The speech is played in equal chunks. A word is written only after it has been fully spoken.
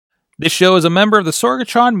This show is a member of the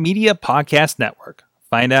Sorgatron Media Podcast Network.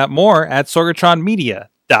 Find out more at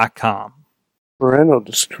sorgatronmedia.com. Parental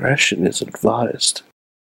discretion is advised.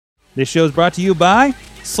 This show is brought to you by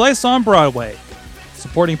Slice on Broadway,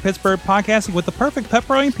 supporting Pittsburgh podcasting with the perfect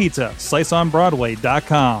pepperoni pizza.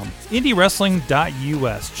 SliceOnBroadway.com.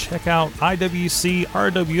 IndieWrestling.us. Check out IWC,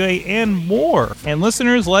 RWA, and more. And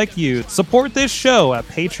listeners like you, support this show at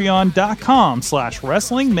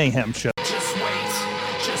Patreon.com/Wrestling Mayhem Show. Just wait,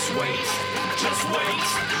 just wait, just wait,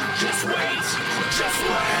 just wait, just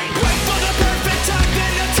wait. Wait for the perfect time,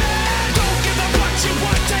 then attack. Don't give up what you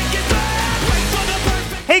want, take it back. Wait for the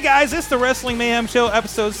perfect. Hey guys, it's the Wrestling Mayhem Show,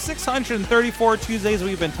 episode 634. Tuesdays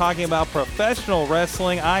we've been talking about professional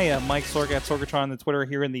wrestling. I am Mike Sorg at Sorgatron on the Twitter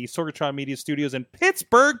here in the Sorgatron Media Studios in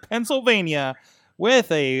Pittsburgh, Pennsylvania,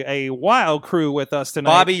 with a wild crew with us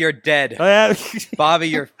tonight. Bobby, you're dead. Bobby,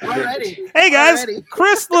 you're... Already. Hey guys, Already.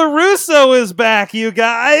 Chris LaRusso is back, you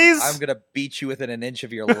guys. I'm going to beat you within an inch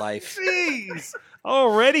of your life. Jeez.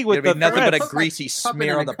 Already with It'll the be nothing but a threats. greasy Puppet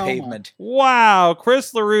smear in on a the coma. pavement. Wow,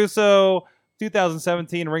 Chris LaRusso,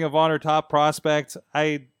 2017 Ring of Honor top prospect.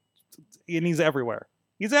 And he's everywhere.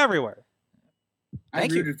 He's everywhere. I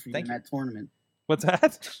Thank you. rooted for you Thank in that tournament. What's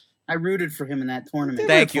that? I rooted for him in that tournament.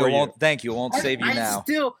 Thank you. for It you. won't, thank you. It won't save you now.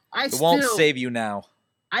 It won't save you now.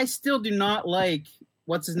 I still do not like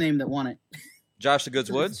what's his name that won it. Josh the Goods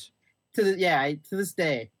Woods? To this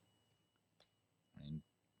day,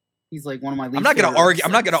 he's like one of my least. I'm not going to favorite argue.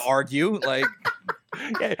 I'm not going to wrestlers. argue. Like,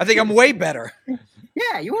 I think I'm way better.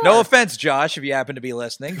 Yeah, you are. No offense, Josh, if you happen to be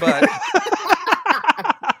listening, but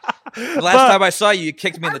last time I saw you, you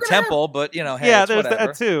kicked me in the temple. But you know, hey, Yeah, it's there's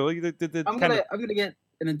whatever. that too. I'm gonna get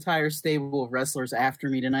an entire stable of wrestlers after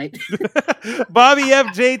me tonight. Bobby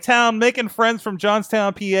F. J. Town, making friends from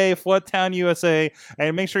Johnstown, PA, Floodtown, USA,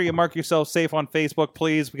 and make sure you mark yourself safe on Facebook,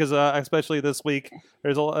 please, because especially this week,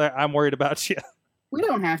 I'm worried about you. We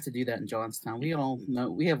don't have to do that in Johnstown. We all know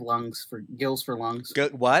we have gills for lungs.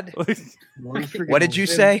 What? Lungs for What did gills. you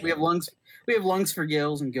say? We have lungs. We have lungs for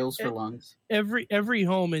gills and gills for lungs. Every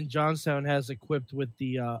home in Johnstown has equipped with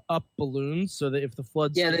the up balloons, so that if the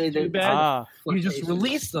floods Yeah, get they too bad, you just Flotation.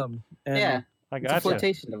 release them. And Yeah, I it's a got you.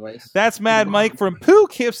 flotation device. That's Mad Mike from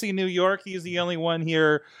Poughkeepsie, New York. He's the only one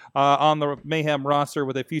here on the Mayhem roster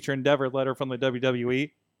with a future endeavor letter from the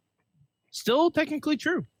WWE. still technically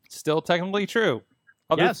true. Still technically true.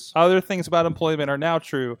 Yes. Other things about employment are now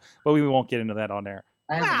true, but we won't get into that on air.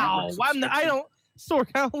 I have a Wow, network I subscription. don't. Sork,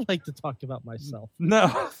 I don't like to talk about myself.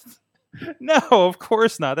 No, no, of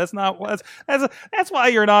course not. That's not what. That's why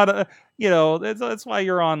you're not. That's why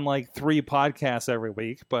you're on like 3 podcasts every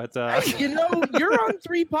week. But Hey, you're on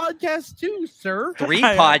 3 podcasts too, sir. 3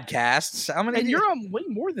 I- podcasts? How many? And you're on way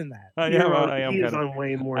more than that. I am. He is kinda- on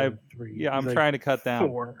way more I- than 3. Yeah, I'm He's like trying to cut down.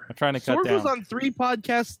 4. I'm trying to cut Sork was down. on 3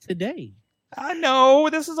 podcasts today. I know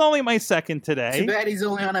this is only my second Too today. bad he's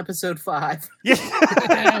only on episode 5.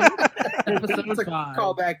 Episode It's a 5.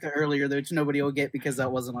 call back to earlier, which nobody will get because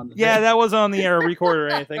that wasn't on the Yeah, thing. that was on the air record or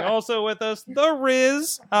anything. Also with us, the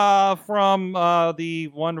Riz from the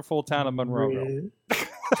wonderful town of Monroeville.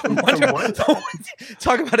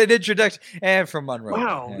 Talk about an introduction. And from Monroe.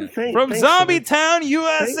 Wow. Yeah. From Thanks, Zombie Sorg. Town,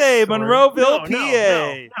 USA, Thanks, Sorg.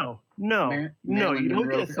 Monroeville, PA. No, Maryland, you don't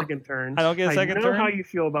get a Monroeville. second turn. I don't get a second I turn? know how you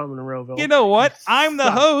feel about Monroeville. You know what? I'm the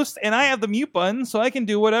Suck. host, and I have the mute button, so I can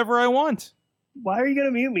do whatever I want. Why are you going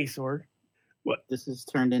to mute me, Sorg? This is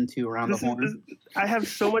turned into Around the Horn. I have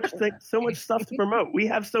so much stuff to promote. We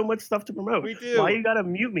have so much stuff to promote. We do. Why you got to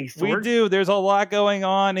mute me, Sorg? We do. There's a lot going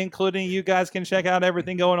on, including you guys can check out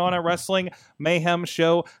everything going on at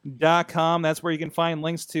WrestlingMayhemShow.com. That's where you can find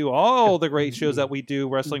links to all the great shows that we do.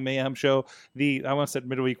 Wrestling Mayhem Show, I almost said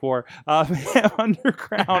Midweek War, Mayhem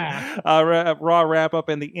Underground, Raw Wrap Up,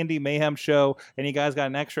 and the Indie Mayhem Show. And you guys got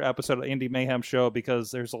an extra episode of Indie Mayhem Show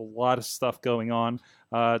because there's a lot of stuff going on.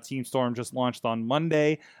 Team Storm just launched on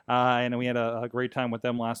Monday, and we had a great time with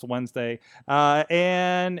them last Wednesday.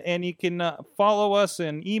 And you can follow us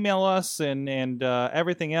and email us and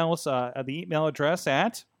everything else. The email address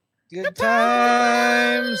at Good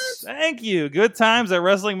times. Thank you. Good times at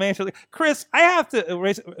Wrestling Mayhem Show. Chris, I have to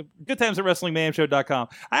good times at WrestlingMayhemShow.com.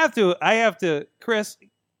 I have to Chris.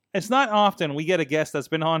 It's not often we get a guest that's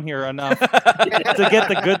been on here enough to get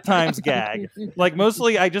the good times gag. Like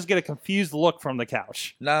mostly I just get a confused look from the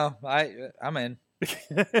couch. No, I'm in. He's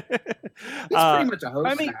pretty much a host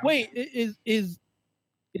I mean, now. wait, is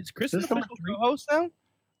Chris the This number official co-host now?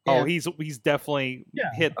 Oh, Yeah. he's definitely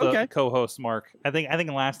Yeah, hit the okay. co-host mark. I think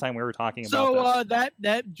last time we were talking about So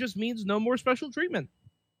that just means no more special treatment.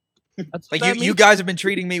 That's Like what that you means. guys have been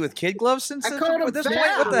treating me with kid gloves since I called at this him point.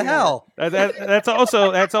 fat. What the hell? That's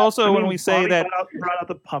also when we say Bobby that. brought out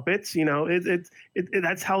the puppets. You know,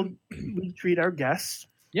 that's how we treat our guests.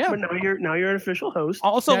 Yeah. But now you're an official host.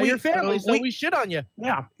 Also, Now we your family, so we shit on you.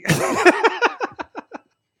 Yeah.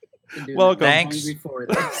 Welcome. Thanks.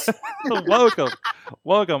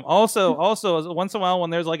 welcome. Also, once in a while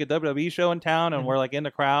when there's like a WWE show in town and we're like in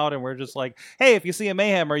the crowd and we're just like, hey, if you see a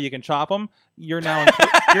Mayhemmer, you can chop him. You're now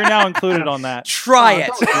included on that. Try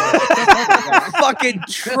it. Fucking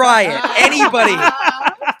try it. Anybody.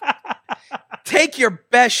 Take your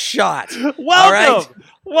best shot. Welcome. All right?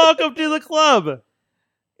 Welcome to the club.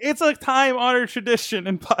 It's a time-honored tradition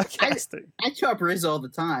in podcasting. I chop Riz all the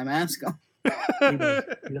time. Ask him. He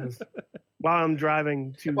does. While I'm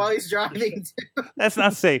driving to. While he's driving. That's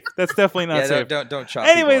not safe. That's definitely not safe. Don't chop.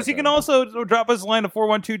 Anyways, you can also drop us a line at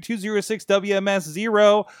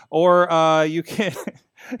 412-206-WMS0, or you can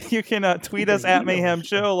tweet us at Mayhem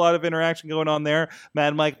Show. A lot of interaction going on there.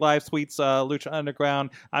 Mad Mike live tweets Lucha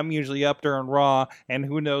Underground. I'm usually up during Raw, and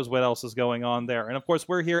who knows what else is going on there. And of course,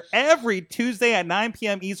 we're here every Tuesday at 9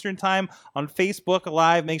 p.m. Eastern Time on Facebook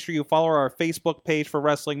Live. Make sure you follow our Facebook page for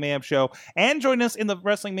Wrestling Mayhem Show, and join us in the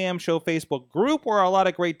Wrestling Mayhem Show Facebook group, where a lot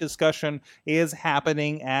of great discussion is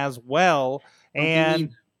happening as well.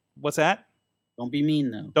 And what's that? Don't be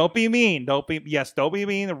mean though. Don't be mean. Don't be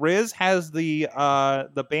mean. Riz has the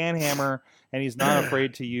band hammer, and he's not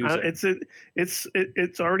afraid to use it. It's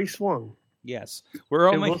already swung. Yes, It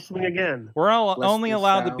will swing again. We're Bless only this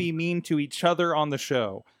allowed to sound. be mean to each other on the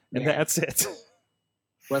show, and Yeah. that's it.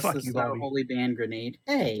 Bless Fuck this you, Bobby. holy band grenade.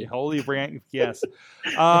 Hey. Holy brand, yes.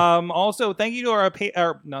 Also, thank you to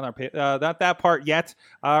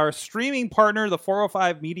our streaming partner, the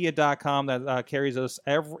 405media.com, that carries us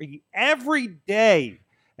every day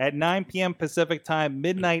at 9 p.m. Pacific time,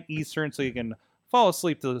 midnight Eastern, so you can fall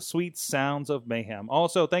asleep to the sweet sounds of Mayhem.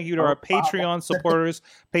 Also, thank you to our Patreon supporters,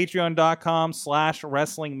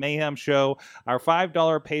 patreon.com/Wrestling Mayhem Show. Our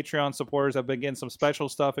 $5 Patreon supporters have been getting some special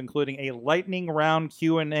stuff, including a lightning round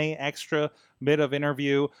Q&A extra bit of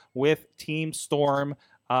interview with Team Storm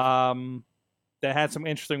that had some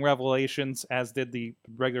interesting revelations, as did the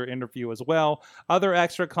regular interview as well. Other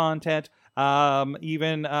extra content.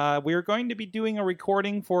 We're going to be doing a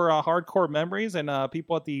recording for Hardcore Memories, and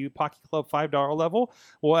people at the Pocky Club $5 level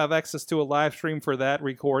will have access to a live stream for that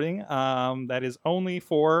recording. That is only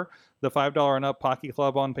for the $5 and up Pocky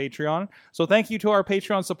Club on Patreon. So thank you to our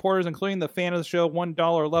Patreon supporters, including the fan of the show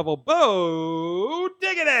 $1 level, Bo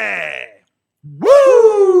Diggity!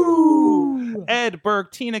 Woo! Ed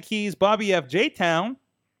Burke, Tina Keys, Bobby F. J. Town.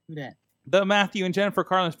 Who that? The Matthew and Jennifer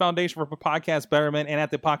Carlin's Foundation for Podcast Betterment, and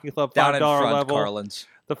at the Pocky Club $5 Down in front, level, Carlin's.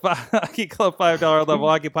 the Pocky Club $5 level,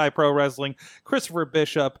 Occupy Pro Wrestling, Christopher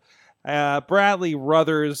Bishop, Bradley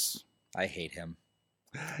Ruthers, I hate him.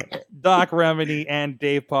 Doc Remedy, and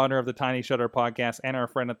Dave Potter of the Tiny Shutter Podcast, and our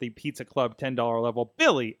friend at the Pizza Club $10 level,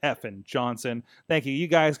 Billy Effin Johnson. Thank you. You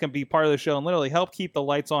guys can be part of the show and literally help keep the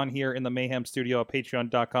lights on here in the Mayhem studio at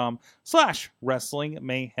patreon.com/Wrestling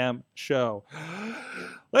Mayhem Show.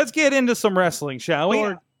 Let's get into some wrestling, shall we?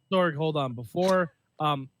 Sorg, hold on. Before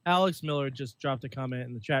Alex Miller just dropped a comment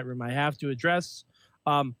in the chat room I have to address.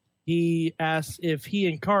 He asks if he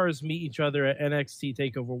and Cars meet each other at NXT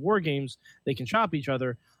TakeOver War Games, they can chop each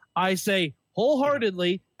other. I say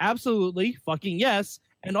wholeheartedly, absolutely, fucking yes,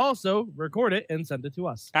 and also record it and send it to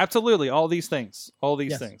us. Absolutely. All these things.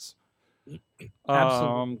 Things.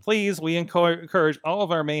 Absolutely. Please, we encourage all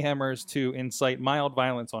of our Mayhemmers to incite mild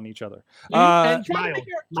violence on each other. And try to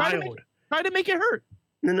make it hurt.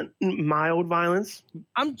 Mild violence.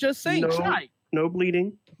 I'm just saying, try. No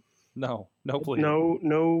bleeding. No, please.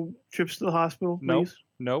 No trips to the hospital, please.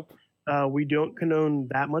 Nope. We don't condone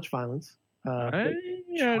that much violence. But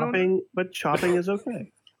chopping is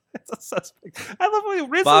okay. It's a suspect. I love when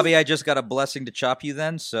Riz Bobby, I just got a blessing to chop you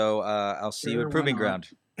then, so I'll see you at Proving Ground.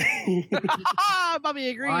 Bobby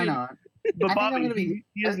agreed. Why not? But Bobby,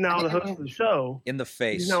 he is now the host of the show. In the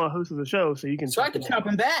face. He's now a host of the show, so you can. So I can chop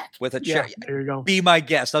him back. With a Yeah, chair. there you go. Be my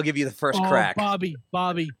guest. I'll give you the first crack. Bobby,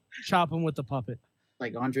 chop him with the puppet.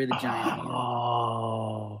 Like Andre the Giant.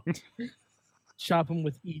 Oh. Chop him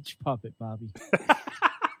with each puppet, Bobby.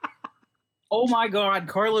 Oh my God,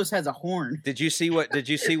 Carlos has a horn. Did you see what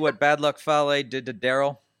Bad Luck Fale did to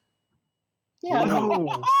Daryl? Yeah.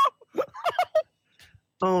 No.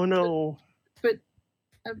 Oh no. But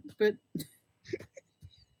they're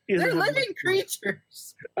living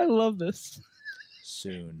creatures. I love this.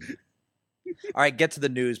 Soon. All right, get to the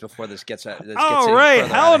news before this gets. All right,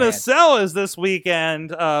 Hell in a Cell is this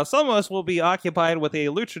weekend. Some of us will be occupied with a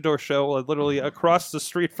luchador show, literally across the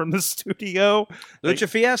street from the studio. Lucha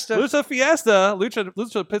Fiesta.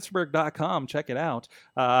 LuchaPittsburgh.com. Check it out.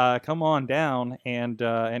 Come on down and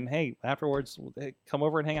hey, afterwards, come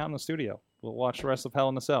over and hang out in the studio. We'll watch the rest of Hell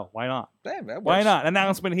in a Cell. Why not? Why not?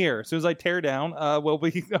 Announcement here. As soon as I tear down, we'll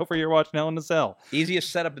be over here watching Hell in a Cell. Easiest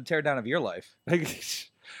setup and tear down of your life.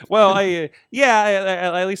 Well,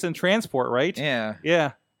 at least in transport, right?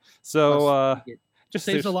 Yeah. So just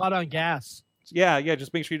saves a lot on gas. Yeah.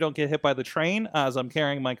 Just make sure you don't get hit by the train as I'm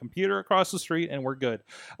carrying my computer across the street, and we're good.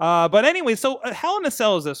 But anyway, so Hell in a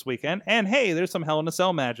Cell is this weekend, and hey, there's some Hell in a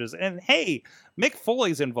Cell matches, and hey, Mick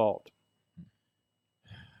Foley's involved.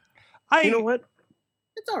 You know what?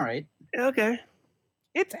 It's all right. Okay.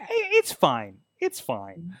 It's fine. It's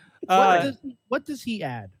fine. What does he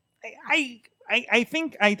add? I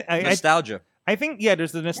think nostalgia. I think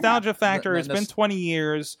there's the nostalgia factor. It's been 20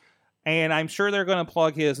 years, and I'm sure they're going to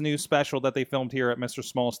plug his new special that they filmed here at Mr.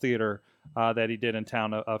 Small's Theater that he did in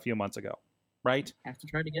town a few months ago. Right? Have to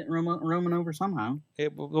try to get Roman over somehow. I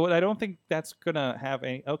don't think that's going to have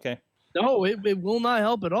any. Okay. No, it will not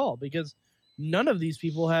help at all because none of these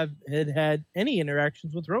people had any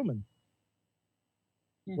interactions with Roman.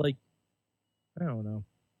 Like, I don't know.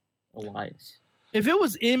 Elias. If it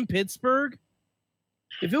was in Pittsburgh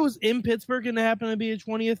and it happened to be a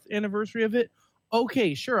 20th anniversary of it,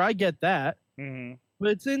 okay, sure, I get that. Mm-hmm.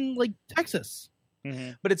 But it's in, like, Texas.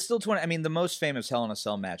 Mm-hmm. But it's still 20. I mean, the most famous Hell in a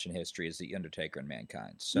Cell match in history is The Undertaker and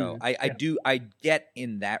Mankind. So I get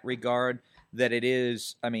in that regard that it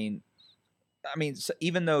is, I mean, so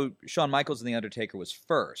even though Shawn Michaels and The Undertaker was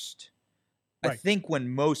first, right. I think when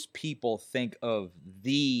most people think of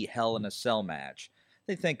the Hell in a Cell match,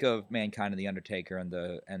 they think of Mankind and The Undertaker and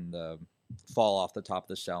the fall off the top of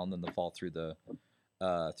the cell and then the fall through the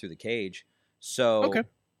cage. So, okay.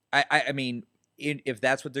 I mean, if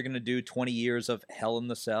that's what they're going to do, 20 years of Hell in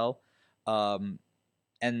the Cell, and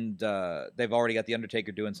they've already got The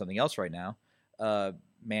Undertaker doing something else right now.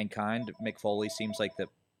 Mankind, Mick Foley seems like the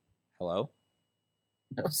hello.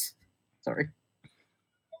 Sorry.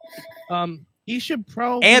 He should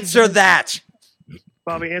probably answer that.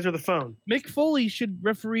 Bobby, answer the phone. Mick Foley should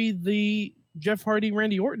referee the Jeff Hardy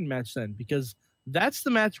Randy Orton match then, because that's the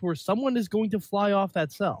match where someone is going to fly off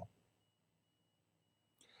that cell.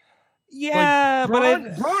 Yeah,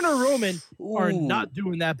 like Braun or Roman are not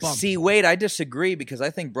doing that bump. See, wait, I disagree because I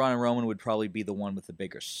think Braun and Roman would probably be the one with the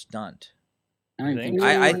bigger stunt.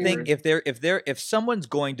 I think if someone's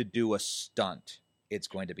going to do a stunt, it's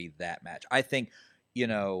going to be that match. I think, I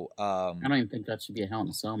don't even think that should be a Hell in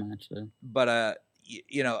a Cell match, though. But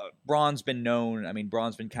Braun's been known. I mean,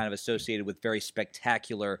 Braun's been kind of associated with very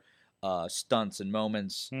spectacular stunts and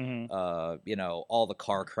moments. Mm-hmm. All the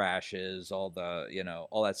car crashes, all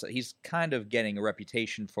that stuff. He's kind of getting a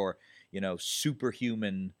reputation for,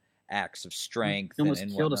 superhuman acts of strength. He almost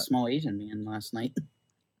killed a small Asian man last night.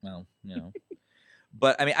 Well,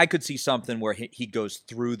 But, I mean, I could see something where he goes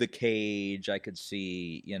through the cage. I could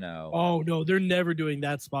see, Oh, no, they're never doing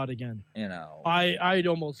that spot again. I'd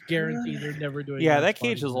almost guarantee they're never doing that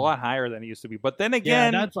cage is a lot higher than it used to be. But then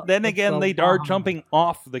again, they are jumping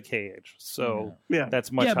off the cage. So that's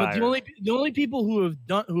much higher. Yeah, but the only people who have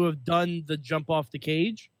done the jump off the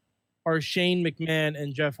cage are Shane McMahon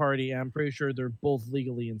and Jeff Hardy. I'm pretty sure they're both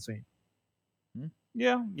legally insane.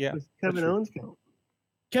 Yeah. Does Kevin Owens count?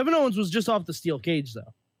 Kevin Owens was just off the steel cage,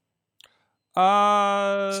 though.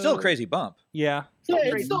 Still a crazy bump. Yeah.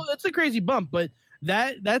 It's a crazy bump, but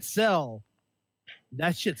that cell,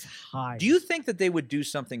 that shit's high. Do you think that they would do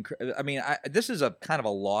something? I mean, this is a kind of a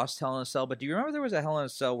lost Hell in a Cell, but do you remember there was a Hell in a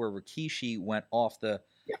Cell where Rikishi went off the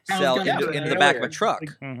cell into the back of a truck?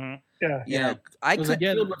 Mm-hmm. Yeah.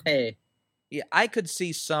 I could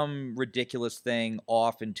see some ridiculous thing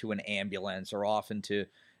off into an ambulance or off into.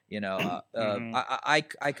 I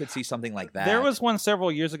could see something like that. There was one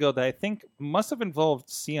several years ago that I think must have involved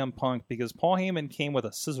CM Punk because Paul Heyman came with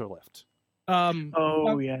a scissor lift. Punk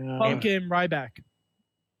and Ryback.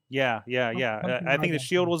 Yeah. I think the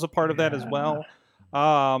Shield was a part of that as well.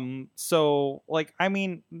 So, I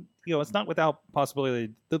mean, it's not without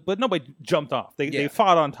possibility, but nobody jumped off. They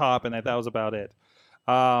fought on top, and that was about it.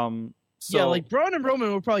 Braun and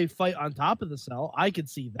Roman would probably fight on top of the cell. I could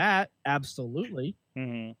see that, absolutely.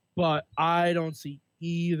 Mm-hmm. But I don't see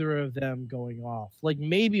either of them going off.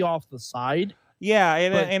 Maybe off the side. Yeah,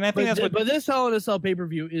 and I think that's what. But this Hell in a Cell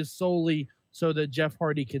pay-per-view is solely so that Jeff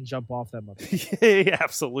Hardy can jump off that motherfucker. Yeah,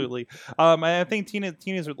 absolutely. I think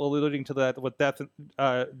Tina's alluding to that with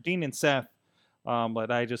Dean and Seth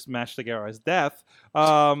but I just matched together as death.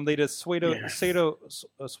 They did Suedo.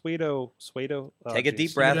 Take a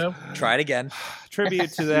deep breath. Try it again.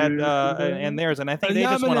 Tribute to that and theirs, and I think they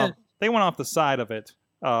just went off. They went off the side of it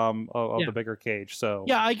of the bigger cage. So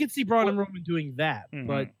yeah, I could see Braun and Roman doing that,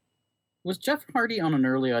 but was Jeff Hardy on an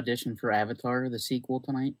early audition for Avatar, the sequel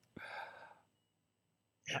tonight?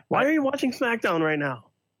 Why are you watching SmackDown right now?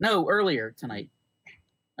 No, earlier tonight.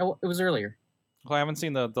 Oh, it was earlier. Well, I haven't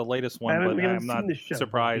seen the latest one, but I'm not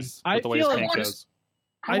surprised with the way his tank goes.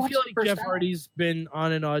 I feel like Jeff Hardy's been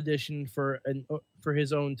on an audition for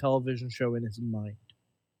his own television show in his mind,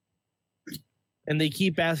 and they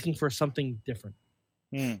keep asking for something different.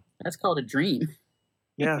 That's called a dream.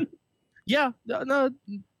 Yeah, yeah. No,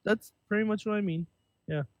 that's pretty much what I mean.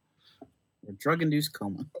 Yeah, a drug-induced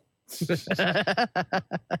coma.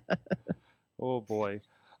 Oh boy.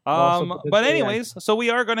 But anyways, so we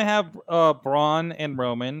are going to have Braun and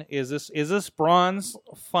Roman. Is this Braun's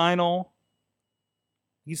final?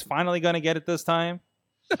 He's finally going to get it this time.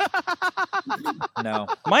 No.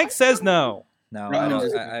 Mike says no. No, I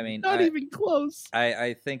don't. I mean, not even close.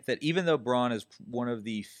 I think that even though Braun is one of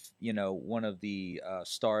the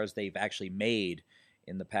stars they've actually made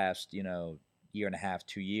in the past year and a half,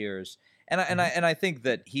 2 years, and I think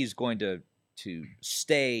that he's going to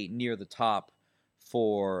stay near the top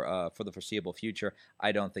for the foreseeable future.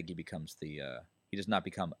 I don't think he becomes he does not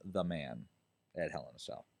become the man at Hell in a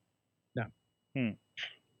Cell. No.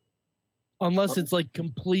 Unless it's like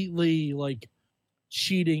completely like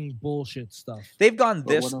cheating bullshit stuff. They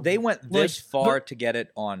went this far to get it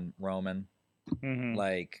on Roman. Mm-hmm.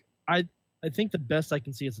 Like I think the best I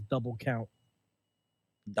can see is a double count.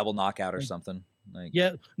 Double knockout or something. Like,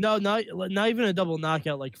 yeah, no, not even a double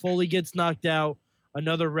knockout. Like Foley gets knocked out,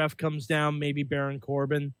 another ref comes down, maybe Baron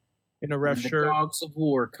Corbin in a ref shirt. The Dogs of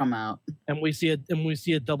War come out, and we see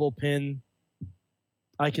a double pin.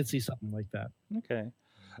 I could see something like that. Okay.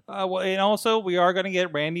 Well, and also we are going to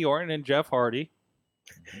get Randy Orton and Jeff Hardy.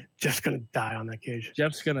 Jeff's going to die on that cage.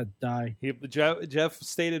 Jeff's going to die. Jeff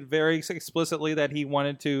stated very explicitly that he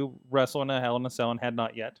wanted to wrestle in a Hell in a Cell and had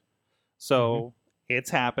not yet. So it's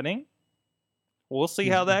happening. We'll see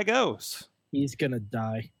how that goes. He's going to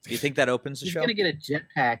die. Do you think that opens the He's show? He's going to get a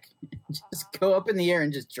jetpack, just go up in the air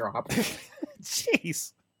and just drop.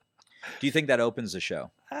 Jeez. Do you think that opens the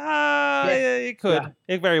show? It could. Yeah.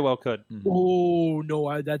 It very well could. Mm-hmm. Oh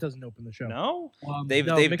no, that doesn't open the show. No, they've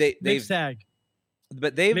tag.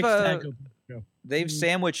 But they've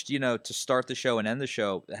sandwiched, to start the show and end the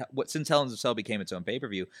show. Since Hell in a Cell became its own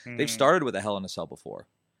pay-per-view, they've started with a Hell in a Cell before.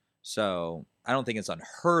 So I don't think it's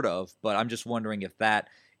unheard of, but I'm just wondering if that,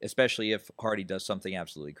 especially if Hardy does something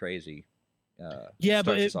absolutely crazy.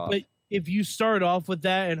 But if you start off with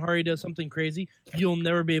that and Hardy does something crazy, you'll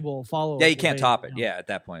never be able to follow. Yeah, you can't top it. Yeah, at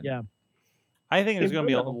that point. Yeah, I think there's going to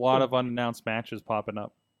be a lot of unannounced matches popping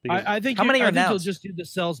up. I think how many are announced? You'll just do the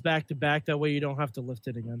cells back to back. That way, you don't have to lift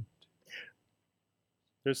it again.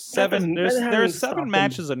 There's seven. There's 7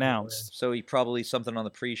 matches announced. So he probably something on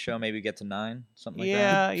the pre-show. Maybe get to 9, something like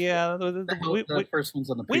that. Yeah. The first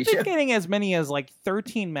one's on the pre-show. We've been getting as many as like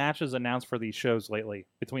 13 matches announced for these shows lately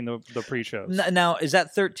between the pre-shows. Now, is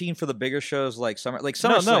that 13 for the bigger shows like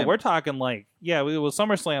SummerSlam? No, we're talking like it was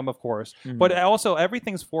SummerSlam, of course, but also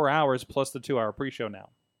everything's 4 hours plus the 2-hour pre-show now.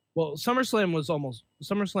 Well, SummerSlam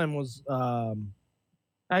was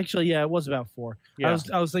actually, yeah, it was about 4. Yeah.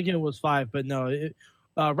 I was thinking it was 5, but no,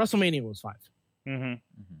 WrestleMania was 5.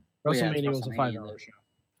 WrestleMania was a 5-hour show.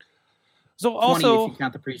 So also, if you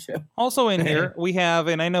count the pre-show. Also in here we have,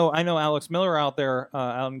 and I know Alex Miller out there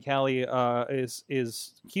out in Cali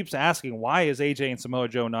keeps asking, why is AJ and Samoa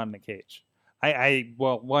Joe not in the cage? I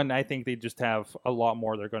think they just have a lot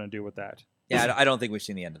more they're going to do with that. Yeah, I don't think we've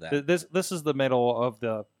seen the end of that. This is the middle of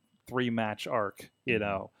the 3-match arc,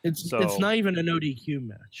 It's not even a no DQ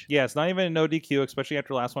match. Yeah, it's not even a no DQ, especially after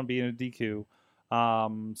the last one being a DQ.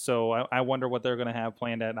 So I wonder what they're going to have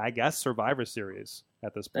planned at, I guess, Survivor Series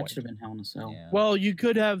at this point. That should have been Hell in a Cell. Yeah. Well, you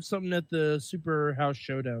could have something at the Super House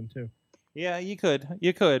Showdown too. Yeah, you could,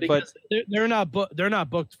 because but they're not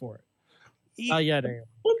booked for it. Yeah, they are.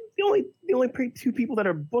 Well, the only 2 people that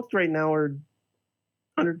are booked right now are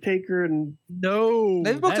Undertaker and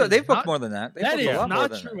they've booked more than that. That is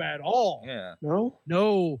not true at all. Yeah.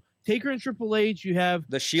 No. Taker and Triple H. You have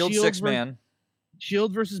the Shield 6-man.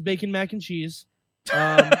 Shield versus Bacon Mac and Cheese.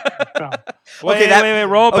 Wait,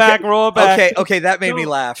 roll it back. Okay, that made me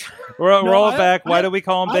laugh. Roll it back. Why do we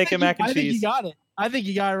call him Bacon Mac and Cheese? I think you got it. I think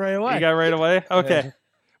you got it right away. You got it right away? Okay. Yeah.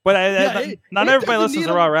 But not everybody listens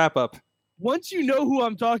to Raw Wrap-Up. Once you know who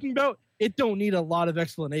I'm talking about, it don't need a lot of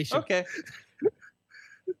explanation. Okay.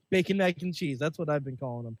 Bacon Mac and Cheese. That's what I've been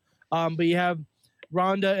calling them. But you have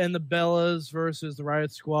Ronda and the Bellas versus the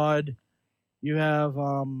Riot Squad. You have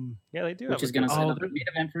Yeah, they do. Which is going to set up the main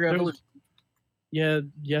event for Revolution. Yeah,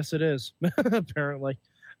 yes, it is. Apparently,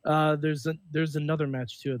 there's another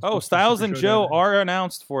match too. It's Oh, supposed to Styles Super and Showdown. Joe are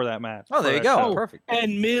announced for that match. Oh, there you For go. that show. Perfect.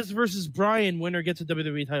 And Miz versus Bryan, winner gets a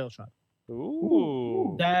WWE title shot.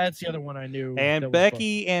 Ooh. That's the other one I knew. that And was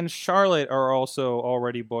Becky and Charlotte are also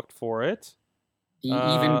already booked for it. The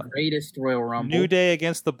even greatest Royal Rumble. New Day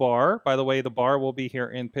against the Bar. By the way, the Bar will be here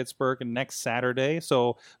in Pittsburgh next Saturday.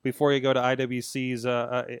 So before you go to IWC's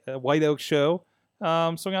White Oak show,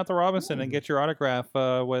 swing out to Robinson and get your autograph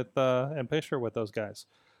and picture with those guys.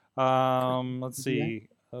 Let's see.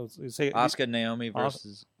 Say Asuka Naomi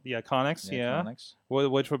versus the Iconics. the Yeah, Iconics.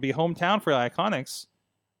 which would be hometown for the Iconics.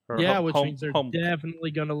 Or Yeah, home- which home, means they're home,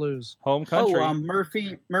 definitely going to lose. home country.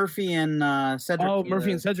 Murphy and Cedric. Oh,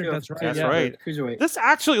 Murphy and Cedric, that's right. That's yeah. right. Cruiserweight. This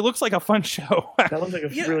actually looks like a fun show. That looks like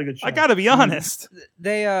a Yeah, really good show. I got to be honest.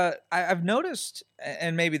 They I've noticed,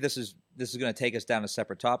 and maybe this is going to take us down a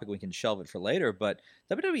separate topic. We can shelve it for later. But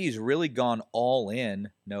WWE's really gone all in.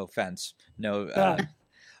 No offense,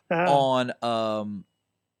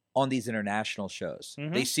 on these international shows.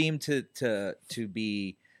 Mhm. They seem to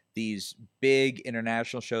be these big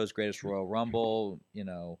international shows. Greatest Royal Rumble.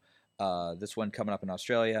 This one coming up in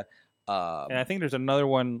Australia. And I think there's another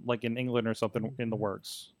one like in England or something in the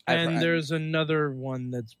works. And there's another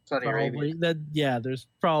one that's Saudi probably Arabia. there's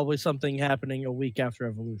probably something happening a week after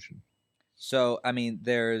Evolution. So I mean,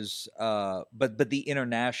 there's but the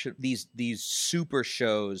international these super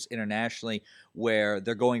shows internationally where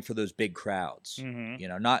they're going for those big crowds.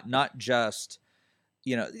 Mm-hmm. Not just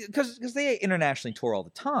because they internationally tour all the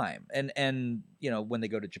time, and when they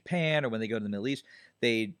go to Japan or when they go to the Middle East,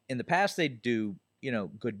 in the past they do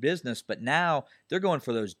good business, but now they're going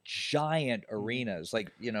for those giant arenas,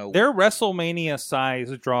 like They're WrestleMania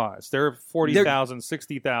size draws. They're 40,000,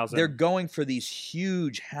 60,000. they're going for these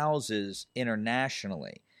huge houses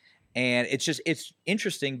internationally, and it's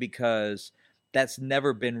interesting because that's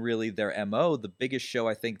never been really their MO. The biggest show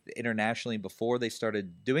I think internationally before they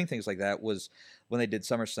started doing things like that was when they did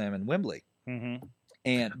SummerSlam in Wembley. Mm-hmm.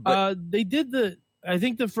 And They did I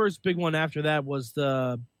think the first big one after that was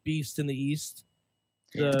the Beast in the East.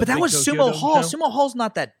 but that big was Tokyo Sumo Dome Hall. show. Sumo Hall's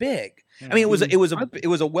not that big. I mean, it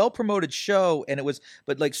was a well promoted show, and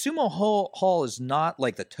but like Sumo Hall is not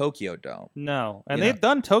like the Tokyo Dome. No, and they've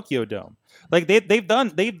done Tokyo Dome. Like they've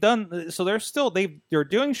done. So they're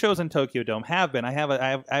doing shows in Tokyo Dome. Have been. I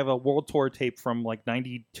have a world tour tape from like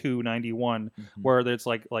 92, 91 where it's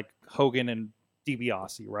like Hogan and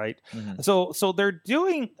DiBiase, right? Mm-hmm. So they're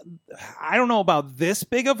doing, I don't know about this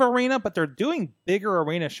big of arena, but they're doing bigger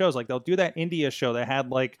arena shows. Like they'll do that India show that had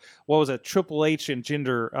like, what was it, Triple H and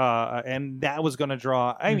Jinder, and that was going to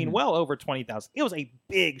draw, I mean, well over 20,000. It was a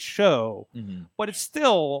big show, but it's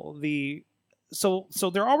still so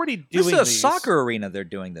they're already doing This is a these. soccer arena they're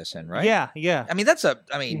doing this in, right? Yeah. I mean,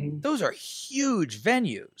 those are huge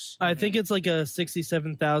venues. I think it's like a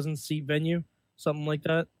 67,000 seat venue, something like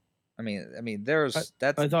that. I mean, there's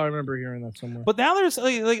I thought I remember hearing that somewhere. But now there's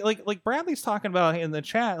like Bradley's talking about in the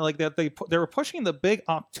chat, like that they were pushing the big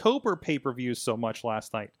October pay-per-views so much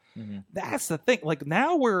last night. That's the thing. Like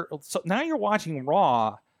now you're watching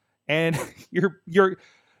Raw, and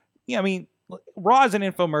I mean, Raw is an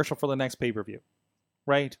infomercial for the next pay-per-view,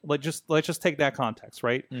 right? Let's just take that context,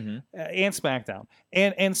 right? And SmackDown,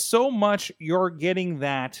 and so much you're getting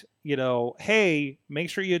that. Hey,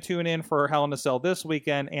 make sure you tune in for Hell in a Cell this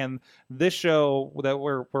weekend, and this show that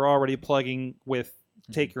we're already plugging with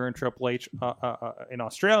Taker and Triple H in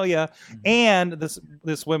Australia, and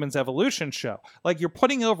this Women's Evolution show. Like you're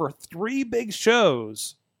putting over 3 big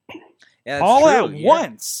shows all at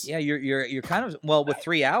once. Yeah, you're kind of with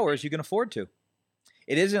 3 hours you can afford to.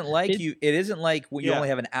 It isn't like you only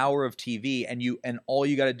have an hour of TV and all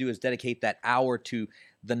you got to do is dedicate that hour to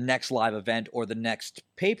the next live event or the next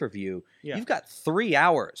pay-per-view. Yeah. You've got 3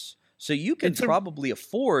 hours. So you can probably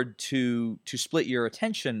afford to split your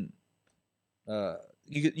attention.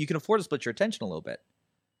 You can afford to split your attention a little bit.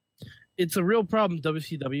 It's a real problem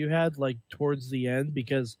WCW had like towards the end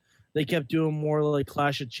because they kept doing more like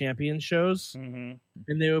Clash of Champions shows, and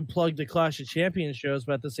they would plug the Clash of Champions shows,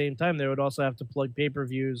 but at the same time they would also have to plug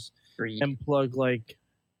pay-per-views and plug like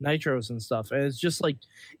Nitros and stuff. And it's just like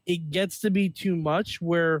it gets to be too much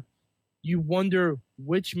where you wonder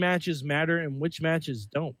which matches matter and which matches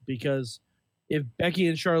don't, because if Becky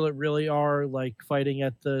and Charlotte really are like fighting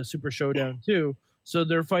at the Super Showdown too, so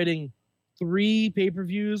they're fighting 3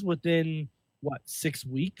 pay-per-views within 6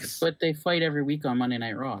 weeks? But they fight every week on Monday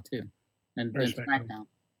Night Raw too, and SmackDown.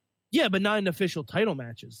 Yeah, but not in official title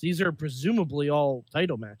matches. These are presumably all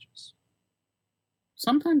title matches.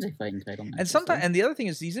 Sometimes they fight in title matches. And the other thing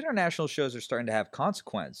is these international shows are starting to have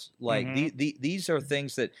consequence. Like these are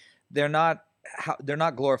things that they're not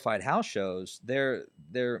glorified house shows. They're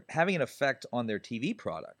having an effect on their TV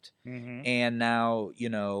product. And now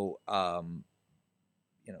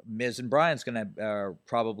Miz and Bryan's going to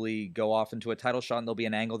probably go off into a title shot, and there'll be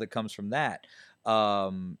an angle that comes from that.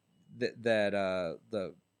 The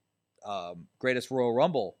Greatest Royal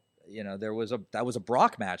Rumble, that was a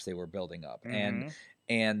Brock match they were building up,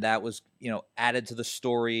 and that was added to the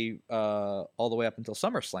story all the way up until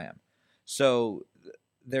SummerSlam. So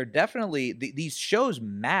they're definitely these shows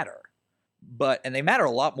matter, and they matter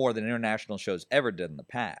a lot more than international shows ever did in the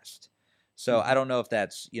past. So I don't know if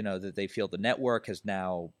that's that they feel the network has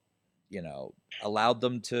now allowed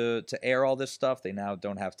them to air all this stuff. They now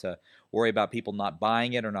don't have to worry about people not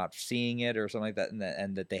buying it or not seeing it or something like that,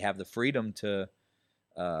 and that they have the freedom to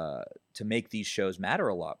make these shows matter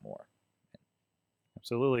a lot more.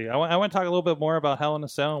 Absolutely. I want to talk a little bit more about Hell in a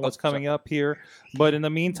Cell and what's coming up here. But in the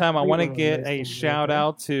meantime, I want to get a shout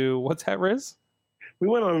out to what's that, Riz? We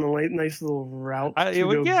went on a nice little route.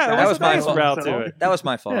 That was my nice route to it. That was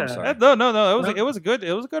my fault. I'm sorry. No. It was a good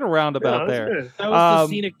roundabout there. That was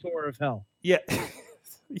the scenic tour of hell. Yeah.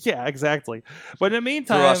 Yeah, exactly. But in the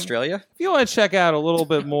meantime, through Australia, if you want to check out a little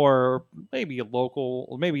bit more, maybe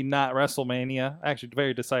local, maybe not WrestleMania, actually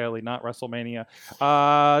very decidedly not WrestleMania,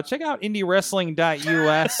 check out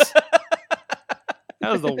indiewrestling.us. That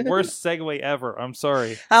was the worst segue ever. I'm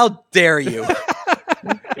sorry. How dare you?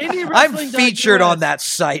 I'm featured on that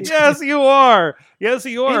site. Yes, you are. Yes,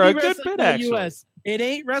 you are. A good bit, actually. US. It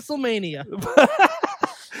ain't WrestleMania.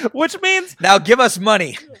 Which means now give us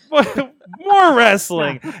money. More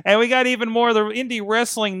wrestling. And we got even more. The Indie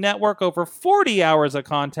Wrestling Network, over 40 hours of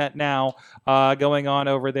content now going on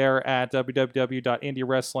over there at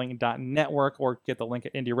www.indiewrestling.network, or get the link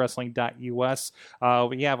at indiewrestling.us.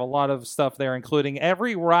 We have a lot of stuff there, including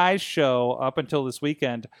every Rise show up until this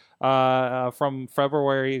weekend. From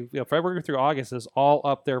February through August is all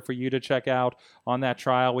up there for you to check out on that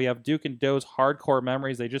trial. We have Duke and Doe's Hardcore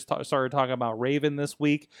Memories. They just started talking about Raven this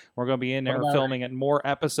week. We're going to be in there filming at more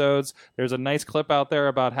episodes. There's a nice clip out there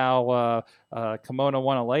about how Kimono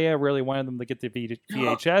Wanalea really wanted them to get the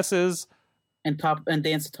VHSs. And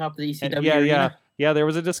dance atop the ECW arena. Yeah, there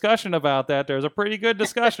was a discussion about that. There's a pretty good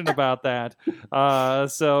discussion about that.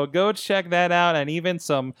 So go check that out. And even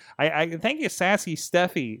some, I thank you, Sassy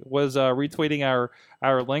Steffi was retweeting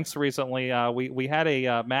our links recently. We had a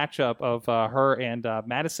matchup of her and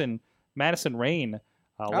Madison Rain,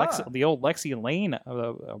 the old Lexi Lane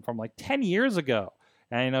from like 10 years ago.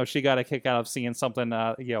 And she got a kick out of seeing something,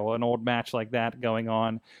 an old match like that going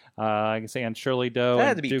on. I can say on Shirley Doe. That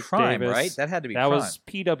had to be Duke Prime, Davis. right? That had to be That Prime. was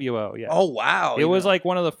PWO, yeah. Oh, wow. It was like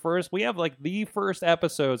one of the first. We have like the first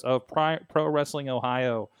episodes of Pro Wrestling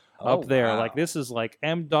Ohio up there. Wow. Like this is like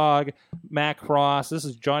M-Dog, Matt Cross. This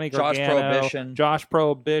is Johnny Gargano. Josh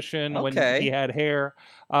Prohibition when he had hair.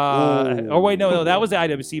 Or wait, no, that was the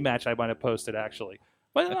IWC match I might have posted actually.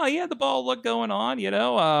 But no, he had the ball look going on,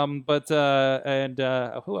 But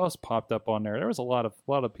who else popped up on there? There was a lot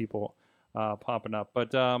of people popping up.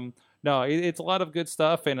 But no, it's a lot of good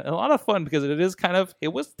stuff and a lot of fun because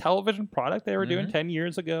it was television product they were doing 10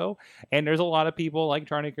 years ago, and there's a lot of people like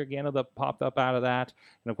Johnny Gargano that popped up out of that,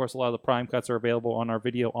 and of course a lot of the Prime cuts are available on our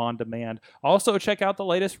video on demand. Also, check out the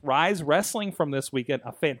latest Rise Wrestling from this weekend.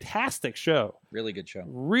 A fantastic show. Really good show.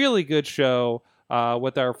 Really good show.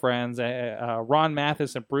 With our friends Ron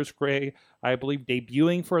Mathis and Bruce Gray, I believe,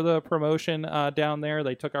 debuting for the promotion down there.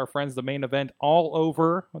 They took our friends the main event all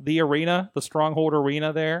over the arena, the Stronghold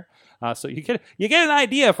Arena there. So you get an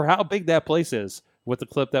idea for how big that place is with the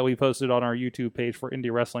clip that we posted on our YouTube page for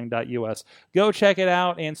indiewrestling.us. Go check it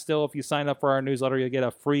out, and still, if you sign up for our newsletter, you'll get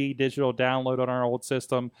a free digital download on our old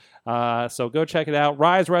system. So go check it out.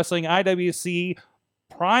 Rise Wrestling, IWC,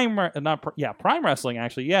 Prime Wrestling,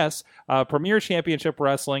 actually, yes. Premier Championship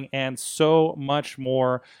Wrestling, and so much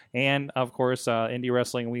more. And, of course, Indie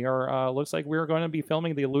Wrestling, looks like we're going to be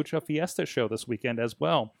filming the Lucha Fiesta show this weekend as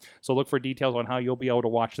well. So look for details on how you'll be able to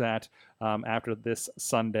watch that after this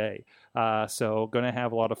Sunday. So going to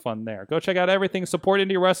have a lot of fun there. Go check out everything. Support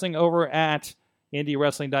Indie Wrestling over at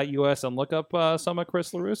indiewrestling.us and look up some of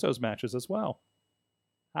Chris LaRusso's matches as well.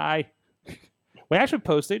 Hi. We actually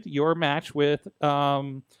posted your match with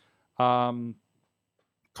Colin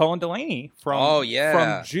Delaney from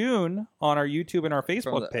June on our YouTube and our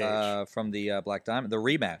Facebook page. From the Black Diamond, the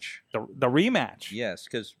rematch. The rematch. Yes,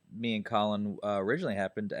 because me and Colin originally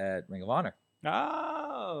happened at Ring of Honor.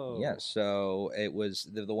 Oh. Yeah, so it was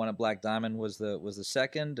the one at Black Diamond was the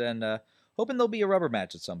second, and hoping there'll be a rubber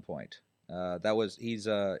match at some point. He's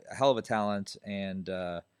a hell of a talent, and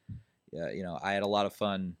I had a lot of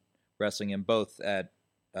fun wrestling him both at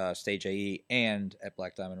Stage AE and at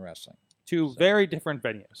Black Diamond Wrestling. Two very different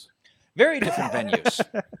venues. Very different venues.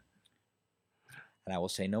 And I will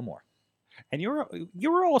say no more. And you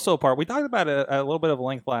were also part. We talked about it a little bit of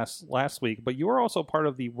length last week, but you were also part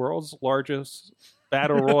of the world's largest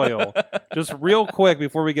battle royal. Just real quick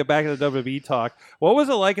before we get back to the WWE talk, what was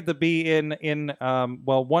it like to be in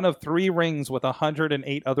one of 3 rings with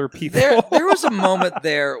 108 other people? There was a moment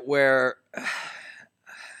there where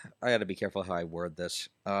I got to be careful how I word this.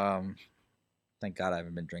 Thank God I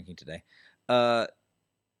haven't been drinking today.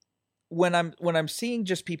 When I'm seeing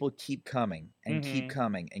just people keep coming and keep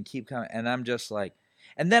coming and keep coming, and I'm just like,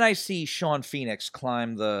 and then I see Sean Phoenix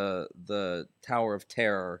climb the Tower of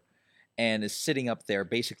Terror, and is sitting up there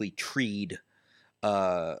basically treed,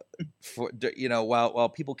 while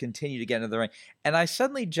people continue to get into the ring, and I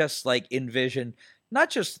suddenly just like envision not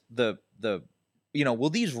just the will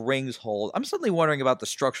these rings hold? I'm suddenly wondering about the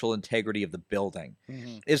structural integrity of the building.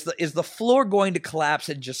 Mm-hmm. Is the floor going to collapse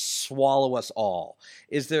and just swallow us all?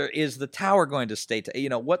 Is the tower going to stay?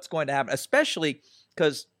 What's going to happen? Especially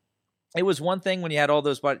because it was one thing when you had all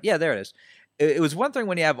those bodies. Yeah, there it is. It was one thing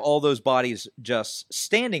when you have all those bodies just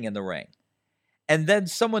standing in the ring, and then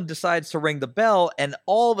someone decides to ring the bell, and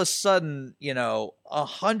all of a sudden,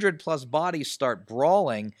 100+ bodies start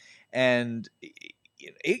brawling, and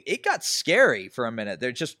it got scary for a minute.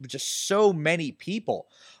 There's just so many people,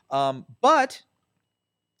 but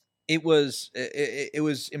it was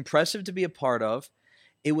impressive to be a part of.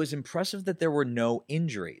 It was impressive that there were no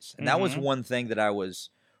injuries, and that was one thing that I was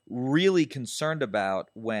really concerned about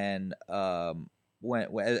when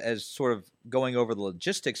as sort of going over the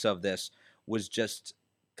logistics of this was just,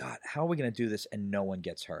 God, how are we going to do this and no one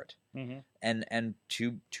gets hurt? Mm-hmm. And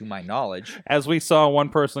to my knowledge, as we saw one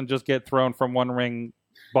person just get thrown from one ring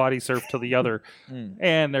body surf to the other,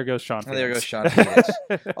 and there goes Sean Phoenix. There goes Sean Phoenix.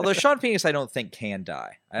 Although Sean Phoenix, I don't think can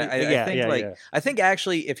die. I think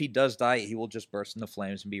actually, if he does die, he will just burst into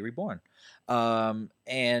flames and be reborn.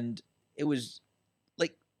 And it was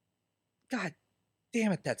like, God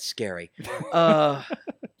damn it, that's scary.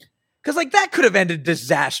 Because that could have ended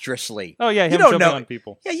disastrously. Oh yeah, him jumping on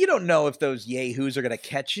people. Yeah, you don't know if those yahoos are going to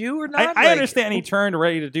catch you or not. I understand he turned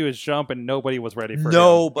ready to do his jump, and nobody was ready for him.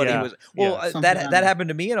 Nobody was. Well, that happened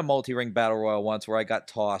to me in a multi-ring battle royal once, where I got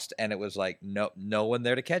tossed, and it was like no one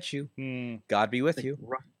there to catch you. God be with you.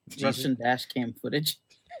 Russian dash cam footage.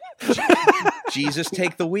 Jesus,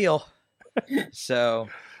 take the wheel. So.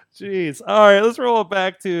 Jeez. All right, let's roll it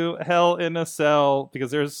back to Hell in a Cell,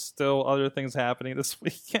 because there's still other things happening this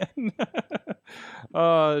weekend.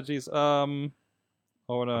 Oh, jeez.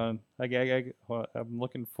 Hold on. I'm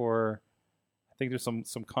looking for. I think there's some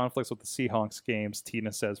conflicts with the Seahawks games.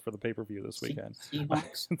 Tina says for the pay-per-view this weekend.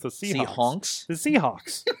 Seahawks. The Seahawks. Seahawks. The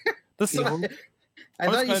Seahawks. The Seahawks. I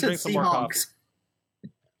thought you said Seahawks.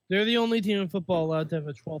 They're the only team in football allowed to have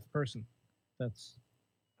a 12th person. That's.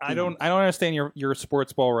 I don't understand your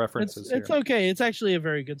sports ball references. It's okay. It's actually a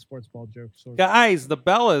very good sports ball joke. Sort of. Guys, the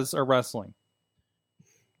Bellas are wrestling.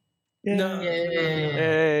 No.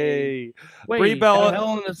 Hey. Wait, Brie Bella,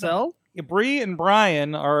 Hell in a Cell? Brie and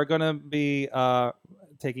Brian are going to be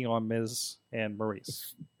taking on Miz and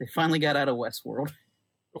Maurice. They finally got out of Westworld.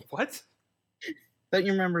 What? Don't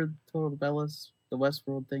you remember Total Bellas? The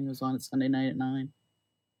Westworld thing was on Sunday night at 9.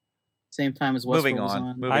 Same time as Westworld was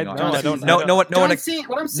on. Moving on.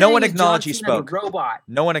 No one acknowledged he spoke. Robot.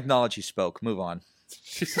 No one acknowledged he spoke. Move on.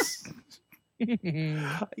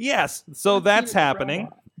 Yes, so that's happening.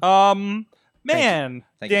 Man,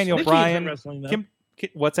 Thank Daniel Nikki Bryan. Isn't wrestling,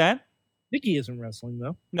 What's that? Nikki isn't wrestling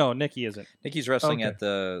though. No, Nikki isn't. Nikki's wrestling at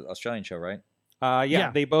the Australian show, right?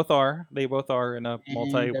 Yeah, they both are. They both are in a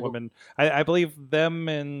multi-woman. I believe them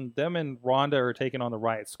and Rhonda are taking on the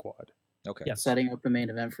Riot Squad. Okay. Yeah, setting up the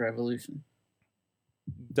main event for Evolution.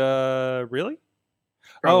 Really?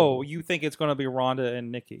 Probably. Oh, you think it's going to be Rhonda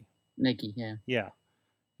and Nikki? Nikki, yeah.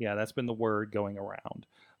 Yeah, that's been the word going around.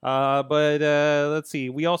 But let's see.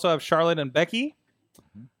 We also have Charlotte and Becky.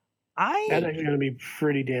 That's actually going to be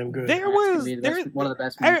pretty damn good. There's one of the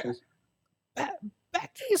best matches.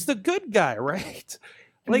 Becky's the good guy, right?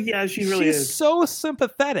 Yeah, she really is. She's so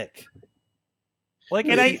sympathetic.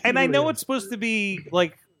 I know it's supposed to be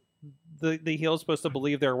like the heel's supposed to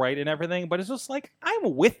believe they're right and everything, but it's just like,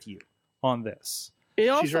 I'm with you on this. It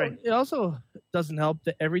also doesn't help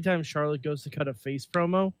that every time Charlotte goes to cut a face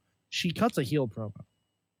promo, she cuts a heel promo.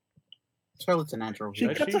 Charlotte's a natural. She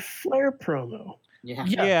cuts a Flair promo. Yeah.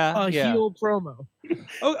 Yeah. Heel promo.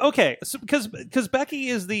 Oh, okay, so, because Becky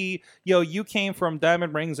is the you came from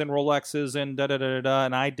diamond rings and Rolexes and da da da da da,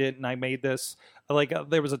 and I didn't. I made this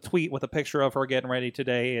there was a tweet with a picture of her getting ready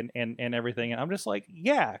today and everything, and I'm just like,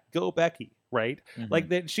 yeah, go Becky, right? Mhm. Like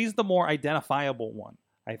that, she's the more identifiable one,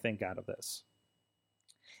 I think, out of this.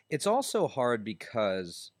 It's also hard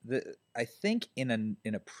because I think in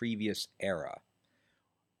a previous era,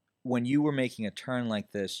 when you were making a turn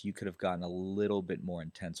like this, you could have gotten a little bit more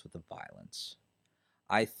intense with the violence.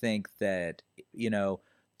 I think that the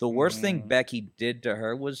worst thing Becky did to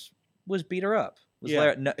her was beat her up.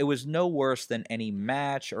 It was no worse than any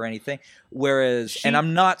match or anything. Whereas, and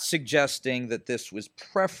I'm not suggesting that this was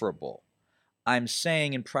preferable. I'm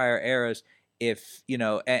saying in prior eras, if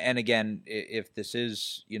and again, if this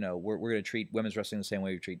is we're going to treat women's wrestling the same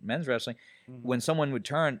way we treat men's wrestling, when someone would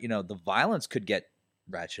turn, the violence could get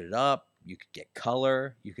ratcheted up. You could get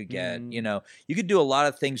color. You could get you could do a lot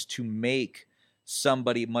of things to make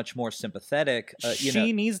somebody much more sympathetic.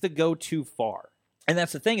 She needs to go too far. And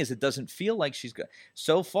that's the thing, is it doesn't feel like she's good.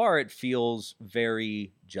 So far, it feels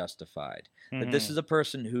very justified. That this is a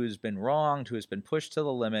person who's been wronged, who has been pushed to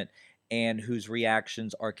the limit, and whose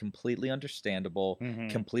reactions are completely understandable,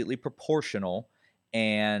 completely proportional,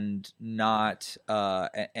 and not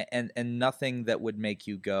and nothing that would make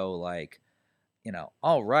you go like,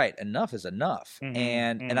 all right, enough is enough.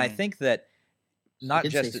 And I think that not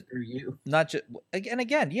just screw you. Not just and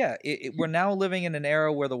again, yeah. We're now living in an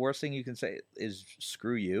era where the worst thing you can say is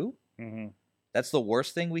 "screw you." That's the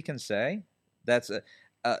worst thing we can say. That's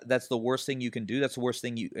the worst thing you can do. That's the worst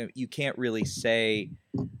thing you can't really say.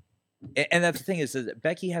 And that's the thing, is that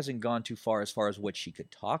Becky hasn't gone too far as what she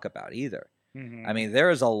could talk about either. I mean,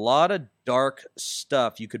 there is a lot of dark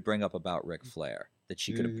stuff you could bring up about Ric Flair that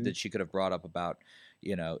she could have brought up about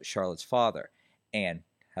Charlotte's father, and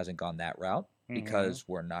hasn't gone that route. Because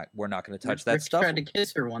we're not going to touch that stuff. Rick tried to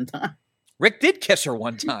kiss her one time. Rick did kiss her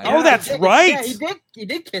one time. Oh, that's right. Yeah, he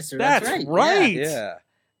did kiss her. That's right. Yeah.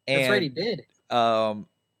 That's right, he did. And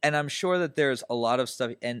I'm sure that there's a lot of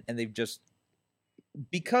stuff, and they've just,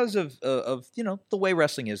 because of the way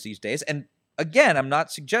wrestling is these days. And again, I'm not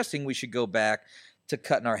suggesting we should go back to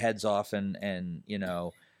cutting our heads off and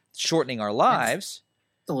shortening our lives.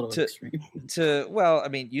 It's a little extreme. Well, I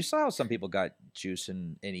mean, you saw how some people got juice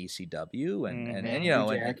in ECW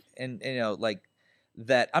and like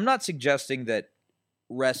that. I'm not suggesting that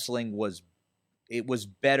wrestling was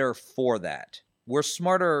better for that. We're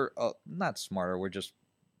smarter, not smarter. We're just,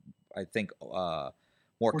 I think, more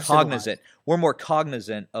cognizant. Civilized. We're more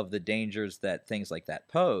cognizant of the dangers that things like that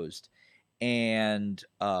posed, and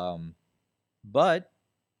but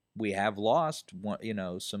we have lost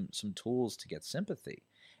some tools to get sympathy.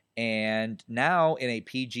 And now in a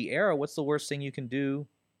PG era, what's the worst thing you can do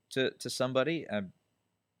to somebody?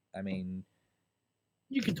 I mean,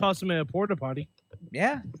 you can toss him in a porta potty.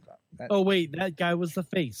 Yeah. Oh wait, that guy was the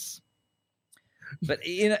face. But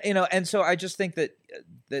and so I just think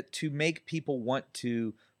that to make people want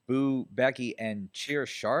to boo Becky and cheer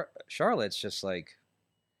Charlotte, it's just like,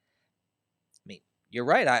 I mean, you're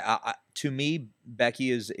right. I to me,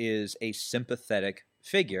 Becky is a sympathetic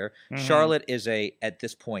figure. Charlotte is at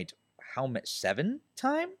this point, how much,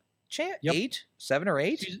 7-time champ? Yep. 7 or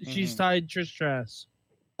 8? She's tied Trish Stratus.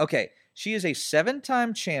 Okay, she is a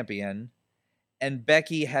 7-time champion, and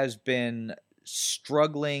Becky has been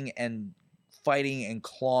struggling and fighting and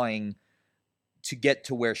clawing to get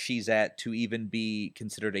to where she's at, to even be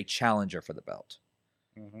considered a challenger for the belt.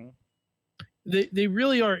 They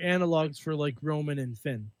really are analogs for like Roman and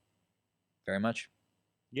Finn. Very much.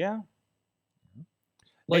 Yeah.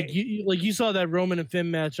 You saw that Roman and Finn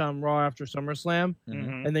match on Raw after SummerSlam,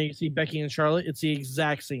 and then you see Becky and Charlotte. It's the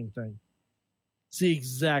exact same thing. It's the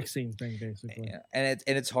exact same thing, basically. Yeah. And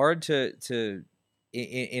it's hard to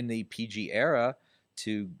in the PG era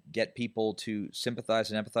to get people to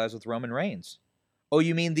sympathize and empathize with Roman Reigns. Oh,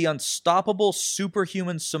 you mean the unstoppable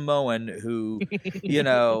superhuman Samoan who,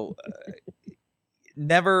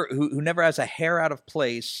 never has a hair out of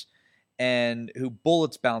place, and who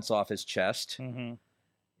bullets bounce off his chest.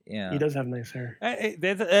 Yeah, he does have nice hair.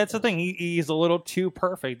 That's the thing. He's a little too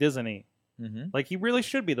perfect, isn't he? Like, he really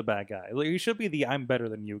should be the bad guy. Like, he should be the "I'm better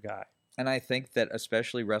than you" guy. And I think that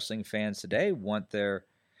especially wrestling fans today want their,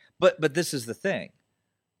 but this is the thing.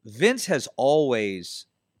 Vince has always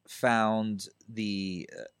found the,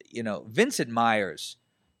 Vince admires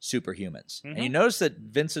superhumans. And you notice that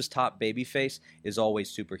Vince's top babyface is always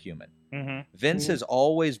superhuman. Vince has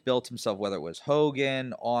always built himself, whether it was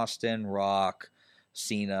Hogan, Austin, Rock,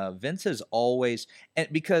 Cena. Vince has always, and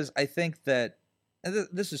because I think that, and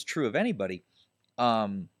this is true of anybody,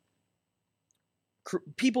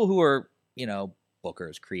 people who are,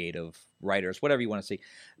 bookers, creative writers, whatever you want to see,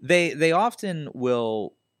 they often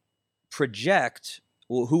will project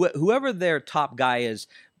whoever their top guy is,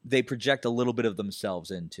 they project a little bit of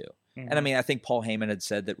themselves into. Mm-hmm. And I mean, I think Paul Heyman had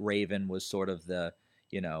said that Raven was sort of that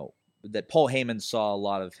Paul Heyman saw a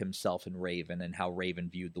lot of himself in Raven and how Raven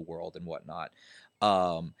viewed the world and whatnot.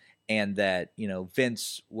 And that,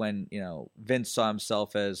 Vince, when, Vince saw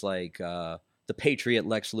himself as like the Patriot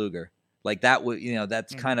Lex Luger, like that was,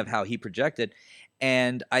 that's kind of how he projected.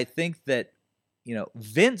 And I think that,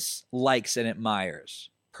 Vince likes and admires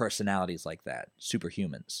personalities like that,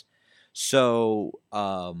 superhumans. So,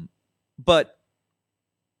 but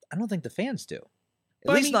I don't think the fans do.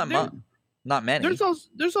 At least not many.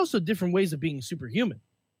 There's also different ways of being superhuman.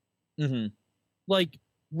 Mm-hmm. Like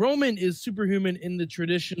Roman is superhuman in the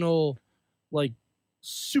traditional, like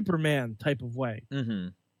Superman type of way. Mm-hmm.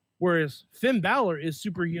 Whereas Finn Balor is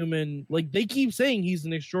superhuman. Like they keep saying he's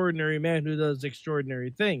an extraordinary man who does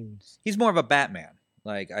extraordinary things. He's more of a Batman.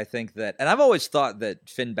 Like I think that, and I've always thought that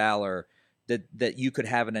Finn Balor, that you could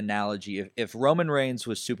have an analogy. If Roman Reigns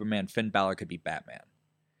was Superman, Finn Balor could be Batman.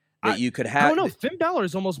 You could have. I don't know. Finn Balor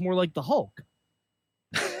is almost more like the Hulk.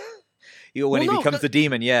 When he becomes the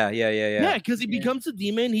demon, yeah. Yeah, because he becomes a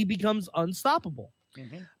demon, he becomes unstoppable.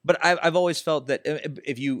 Mm-hmm. But I've always felt that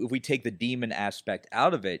if we take the demon aspect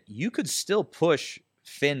out of it, you could still push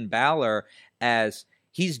Finn Balor as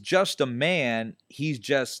he's just a man. He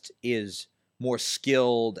just is more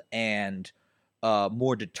skilled and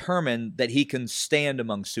more determined that he can stand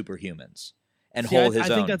among superhumans and hold his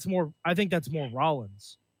own. I think that's more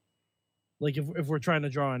Rollins. Like if we're trying to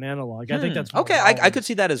draw an analog, I think that's okay. I could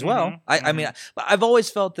see that as well. Mm-hmm. I mean, I've always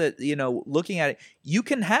felt that looking at it, you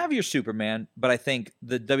can have your Superman, but I think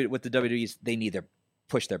with the WWE's, they need to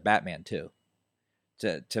push their Batman too.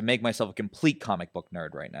 To make myself a complete comic book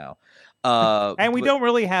nerd right now, and we don't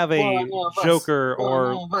really have a Joker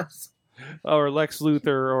or Lex Luthor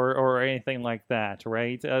or anything like that,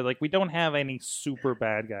 right? Like we don't have any super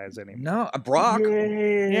bad guys anymore. No, Brock.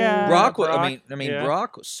 Yeah, Brock. I mean, yeah.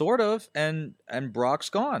 Brock sort of, and Brock's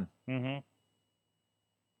gone. Mm-hmm.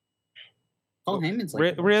 Oh, Heyman's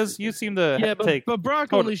like Riz, you seem to take. But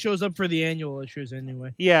Brock only shows up for the annual issues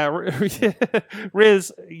anyway. Yeah,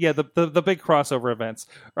 Riz. Yeah, the big crossover events.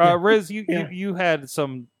 Riz, you had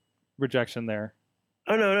some rejection there.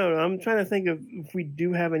 Oh, no. I'm trying to think of if we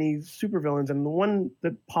do have any supervillains. And the one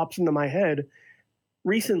that pops into my head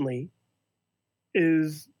recently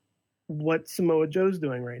is what Samoa Joe's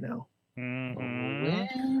doing right now.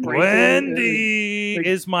 Mm-hmm. Wendy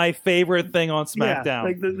is my favorite thing on SmackDown. Yeah,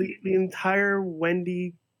 like the entire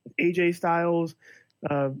Wendy, AJ Styles,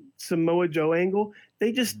 Samoa Joe angle.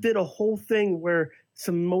 They just did a whole thing where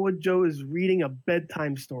Samoa Joe is reading a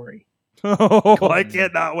bedtime story. Oh, I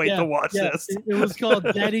cannot wait to watch this. It was called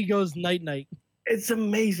Daddy Goes Night Night. It's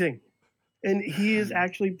amazing. And he is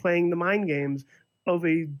actually playing the mind games of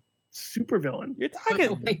a supervillain. You're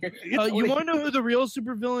talking. You want to know who the real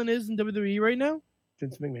supervillain is in WWE right now?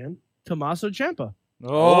 Vince McMahon. Tommaso Ciampa.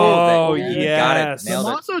 Oh, yes. Got it.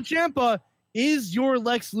 Tommaso Ciampa is your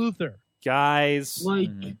Lex Luthor. Guys. Like...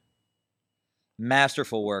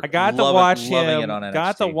 Masterful work. I got to watch him.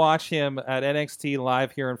 Got to watch him at NXT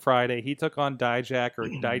Live here on Friday. He took on Dijak or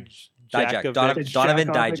Dijakovic. Donovan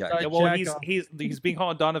Dijak. Well, he's being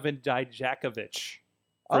called Donovan Dijakovic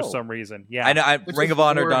for some reason. Yeah, I know. Ring of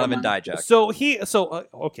Honor, Donovan Dijak.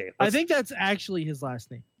 Okay. I think that's actually his last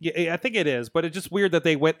name. Yeah, I think it is, but it's just weird that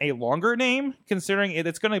they went a longer name, considering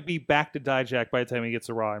it's going to be back to Dijak by the time he gets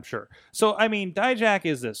to Raw, I'm sure. So, I mean, Dijak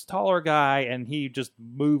is this taller guy, and he just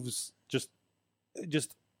moves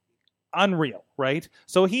just unreal, right?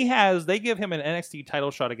 So they give him an NXT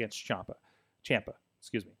title shot against Ciampa.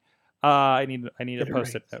 Excuse me. I need a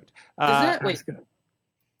post-it note.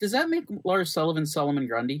 Does that make Lars Sullivan Solomon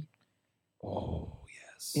Grundy? Oh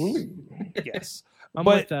yes, yes.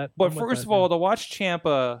 But first of all, to watch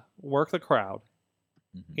Ciampa work the crowd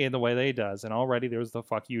in the way that he does, and already there's the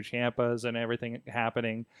 "fuck you" Ciampas and everything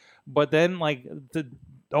happening, but then like to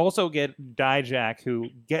also get Dijak, who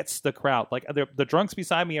gets the crowd, like the drunks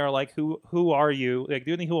beside me are like, who are you, like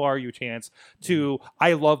doing the "who are you" chants to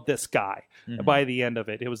 "I love this guy." By the end of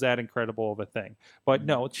it was that incredible of a thing. But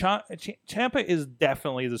no, Ciampa is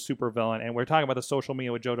definitely the super villain, and we're talking about the social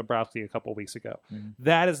media with Joe Dombrowski a couple of weeks ago.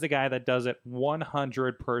 That is the guy that does it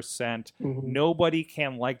 100%. Nobody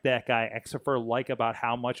can like that guy except for about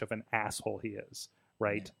how much of an asshole he is,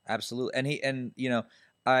 right? Yeah, absolutely. And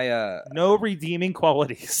no redeeming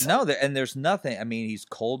qualities. No, there's nothing. I mean, he's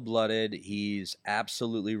cold-blooded. He's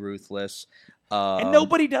absolutely ruthless. And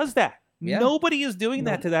nobody does that. Yeah. Nobody is doing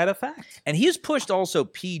that to that effect. And he's pushed also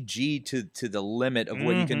PG to the limit of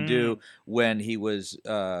what you can do when he was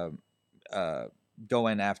going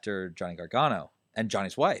after Johnny Gargano and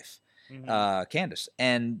Johnny's wife, Candice.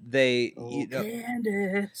 And they,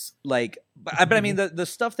 Candice. like, but I mean, the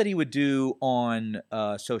stuff that he would do on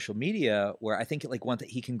social media, where I think like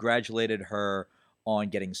he congratulated her on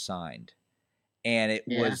getting signed. And it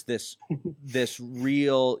was this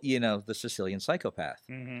real, the Sicilian psychopath.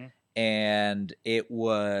 And it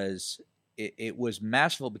was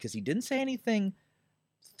masterful because he didn't say anything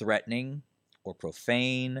threatening or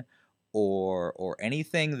profane or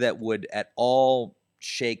anything that would at all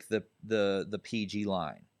shake the PG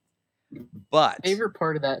line. But Favorite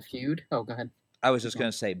part of that feud? Oh, go ahead. I was just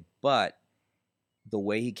going to say, but the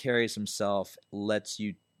way he carries himself lets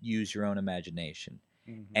you use your own imagination.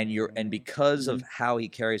 And because of how he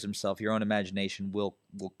carries himself, your own imagination will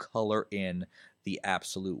color in the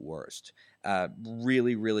absolute worst.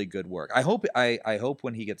 Really, really good work. I hope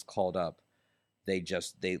when he gets called up, they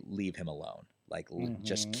leave him alone. Like,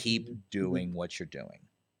 just keep doing what you're doing.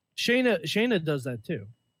 Shayna does that too.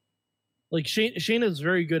 Like Shayna's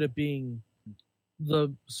very good at being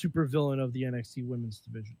the supervillain of the NXT Women's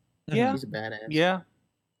Division. Yeah, She's a badass. Yeah,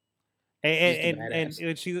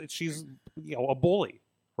 and she's a bully,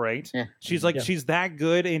 right? Yeah. She's like she's that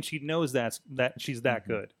good, and she knows that she's that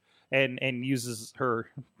good, and uses her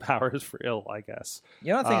powers for ill, I guess.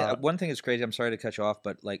 You know, one thing is crazy. I'm sorry to cut you off,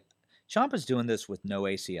 but like Ciampa's doing this with no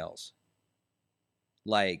ACLs.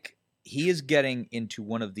 Like, he is getting into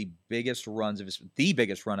one of the biggest runs of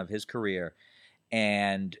his career,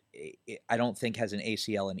 and I don't think has an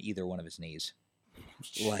ACL in either one of his knees.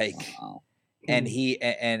 Like. Wow. And he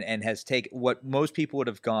and has taken what most people would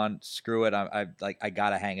have gone, screw it, I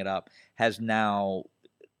gotta hang it up, has now,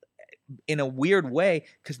 in a weird way,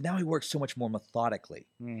 because now he works so much more methodically.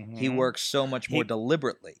 He works so much more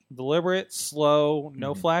deliberately. Deliberate, slow,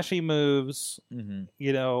 no flashy moves.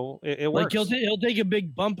 You know, it works. Like he'll take a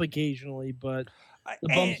big bump occasionally, but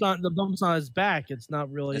the bump's on his back. It's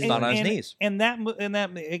not really. It's not on his knees. And that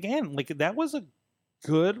again, like that was a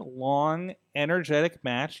good, long, energetic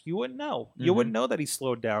match. You wouldn't know. You wouldn't know that he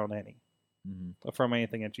slowed down any from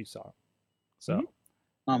anything that you saw. So,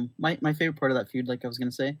 my favorite part of that feud, like I was going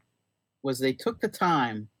to say, was they took the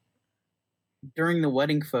time during the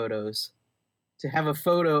wedding photos to have a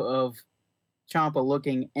photo of Ciampa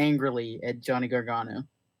looking angrily at Johnny Gargano.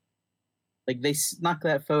 Like, they snuck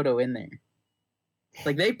that photo in there.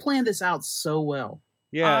 Like, they planned this out so well.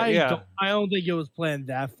 I don't think it was planned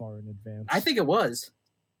that far in advance. I think it was.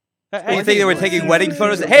 You think they were taking wedding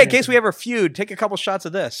photos? Hey, in case we have a feud, take a couple shots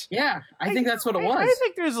of this. Yeah, I think that's what it was. I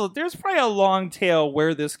think there's probably a long tail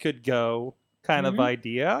where this could go kind of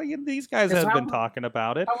idea. These guys have been talking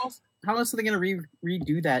about it. How else are they going to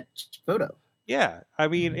redo that photo? Yeah, I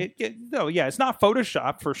mean, it's not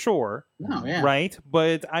Photoshop for sure. No, yeah. Right?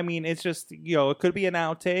 But, I mean, it's just, it could be an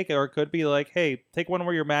outtake, or it could be like, hey, take one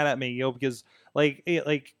where you're mad at me, because,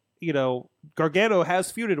 Gargano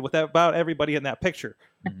has feuded with about everybody in that picture,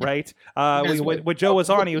 right? When Joe was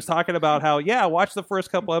on, he was talking about how, watch the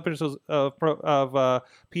first couple episodes of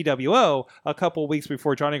PWO a couple weeks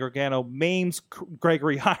before Johnny Gargano maims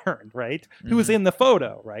Gregory Iron, right? Who was in the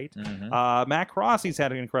photo, right? Matt Cross, he's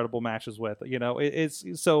had incredible matches with. It's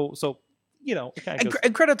so.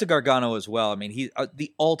 And credit to Gargano as well. I mean, he's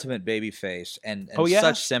the ultimate babyface and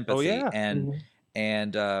such sympathy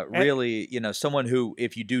and really, someone who,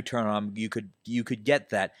 if you do turn on him, you could get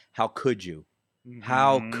that. How could you?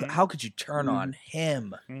 How could you turn on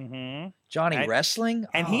him? Johnny wrestling,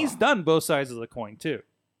 and he's done both sides of the coin too,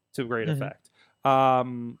 to great effect.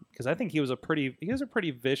 Because I think he was a pretty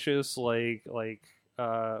vicious when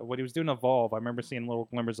he was doing Evolve. I remember seeing little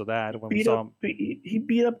glimmers of that when we saw him. He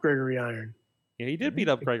beat up Gregory Iron. Yeah, he did beat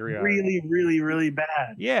up Gregory Iron. Really, really, really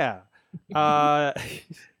bad. Yeah.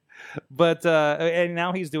 But and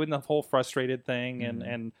now he's doing the whole frustrated thing,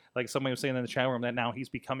 and like somebody was saying in the chat room that now he's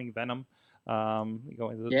becoming Venom.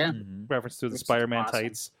 Reference to the Spider-Man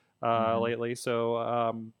tights lately.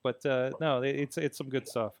 So, no, it's some good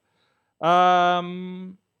stuff.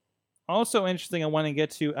 Also interesting, I want to get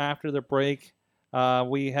to after the break.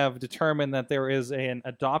 We have determined that there is an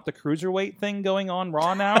adopt a cruiserweight thing going on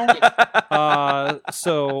Raw now.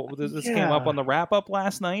 So this came up on the wrap up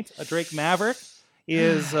last night. Drake Maverick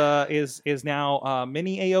is now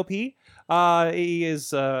mini AOP. He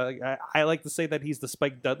is. I like to say that he's the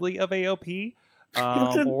Spike Dudley of AOP,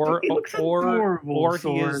 or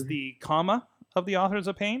he is the comma of the Authors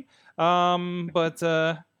of Pain.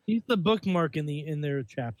 He's the bookmark in their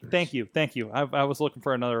chapters. Thank you. I was looking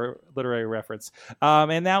for another literary reference.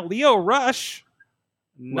 And now Lio Rush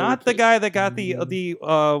Not the guy that got the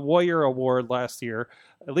Warrior Award last year.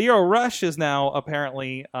 Leo Rush is now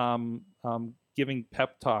apparently giving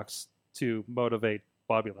pep talks to motivate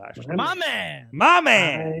Bobby Lashley. My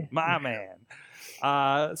man.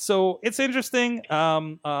 So it's interesting.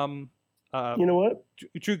 You know what?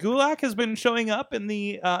 Drew Gulak has been showing up in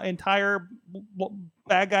the entire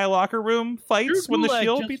bad guy locker room fights Drew when the Gulak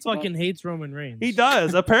Shield just beats him up. fucking hates Roman Reigns. He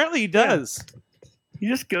does. Apparently, he does. He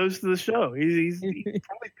just goes to the show. He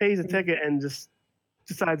probably pays a ticket and just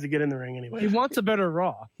decides to get in the ring anyway. He wants a better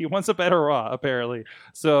Raw. He wants a better Raw, apparently.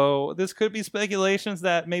 So this could be speculations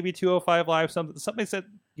that maybe 205 Live, somebody said,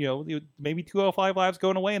 maybe 205 Live's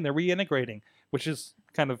going away and they're reintegrating, which is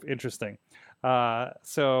kind of interesting.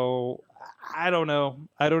 So I don't know.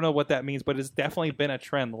 I don't know what that means, but it's definitely been a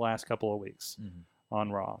trend the last couple of weeks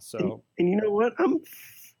on Raw. So and you know what?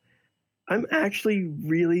 I'm actually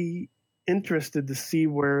really interested to see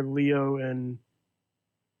where Leo and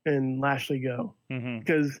Lashley go,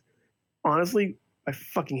 because honestly, I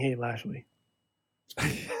fucking hate Lashley.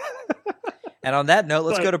 And on that note,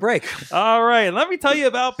 let's go to break. All right, let me tell you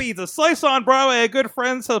about pizza. Slice on Broadway, a good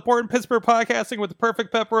friend supporting Pittsburgh podcasting with the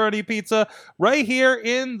perfect pepperoni pizza right here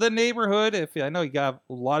in the neighborhood. I know you got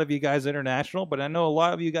a lot of you guys international, but I know a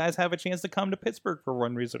lot of you guys have a chance to come to Pittsburgh for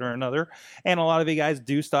one reason or another, and a lot of you guys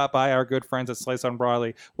do stop by our good friends at Slice on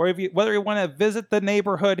Broadway. Whether you want to visit the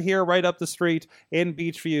neighborhood here right up the street in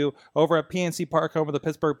Beachview, over at PNC Park, home of the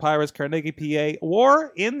Pittsburgh Pirates, Carnegie, PA,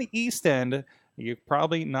 or in the East End. You're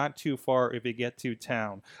probably not too far if you get to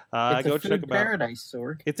town. It's go a check food them out. paradise,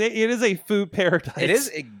 Sorg. It is a food paradise. It is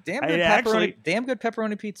a damn good damn good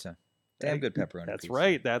pepperoni pizza. Damn good pepperoni That's pizza.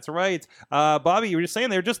 right. That's right. Bobby, you were just saying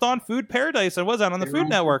they were just on Food Paradise and was that on the Food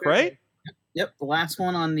Network, right? Yep, the last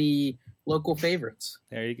one on the local favorites.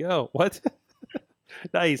 There you go. What?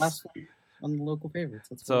 Nice. Last one on the local favorites.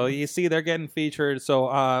 So you see they're getting featured.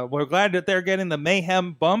 So we're glad that they're getting the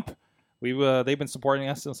Mayhem bump. They've been supporting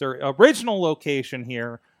us since their original location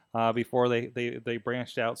here before they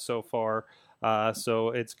branched out so far. So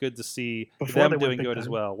it's good to see them doing good as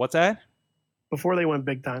well. What's that? Before they went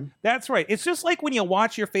big time. That's right. It's just like when you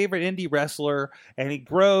watch your favorite indie wrestler and he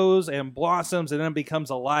grows and blossoms and then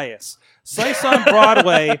becomes Elias. Slice on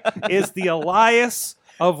Broadway is the Elias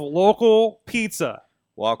of local pizza.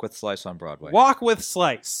 Walk with Slice on Broadway. Walk with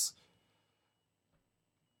Slice.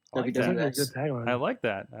 I like That's a that. good tagline. I like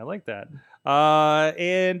that.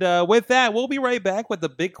 And with that, we'll be right back with the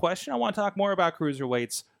big question. I want to talk more about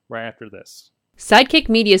cruiserweights right after this. Sidekick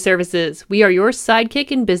Media Services. We are your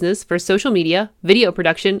sidekick in business for social media, video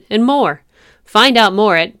production, and more. Find out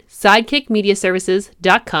more at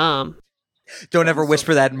sidekickmediaservices.com. Don't ever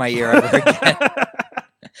whisper that in my ear ever again.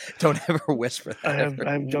 Don't ever whisper that.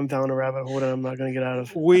 I've jumped down a rabbit hole that I'm not going to get out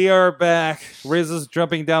of. We are back. Riz is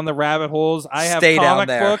jumping down the rabbit holes. I have Stay down comic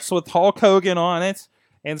there. books with Hulk Hogan on it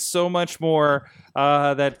and so much more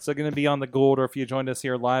that's going to be on the Gold or if you joined us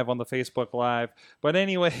here live on the Facebook Live. But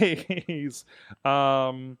anyways,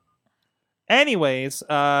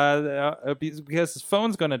 because his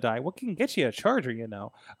phone's going to die, what can get you a charger,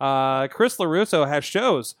 Chris LaRusso has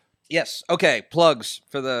shows. Yes. Okay. Plugs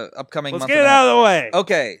for the upcoming Let's month. get it out of the way.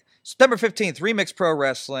 Okay. September 15th, Remix Pro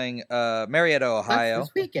Wrestling, Marietta, Ohio. That's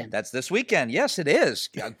this weekend. That's this weekend. Yes, it is.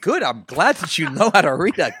 Good. I'm glad that you know how to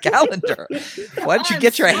read a calendar. Why don't you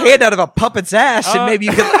get your hand out of a puppet's ass and maybe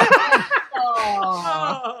you can...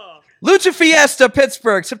 Lucha Fiesta,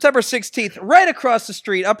 Pittsburgh, September 16th, right across the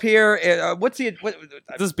street, up here. This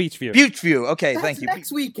is Beachview. Beachview. Okay, That's thank you.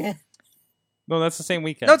 next weekend. No, that's the same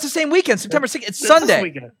weekend. No, it's the same weekend, September 16th. It's This Sunday.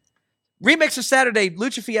 weekend. Remix is Saturday,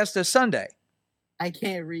 Lucha Fiesta is Sunday. I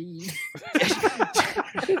can't read.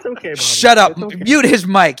 It's okay, Bobby. Shut up. It's okay. Mute his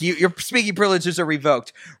mic. Your speaking privileges are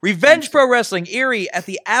revoked. Revenge Pro Wrestling, Erie at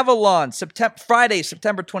the Avalon, Friday,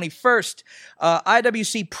 September 21st.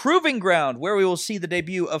 IWC Proving Ground, where we will see the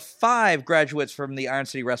debut of 5 graduates from the Iron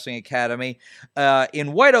City Wrestling Academy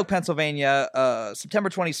in White Oak, Pennsylvania,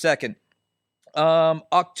 September 22nd.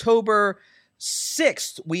 October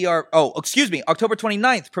 6th, October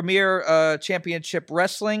 29th, Premier Championship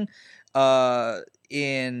Wrestling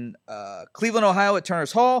in Cleveland, Ohio at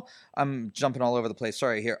Turner's Hall. I'm jumping all over the place.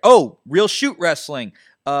 Sorry here. Oh, Real Shoot Wrestling,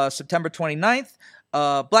 September 29th.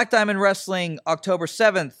 Black Diamond Wrestling, October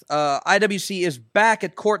 7th. IWC is back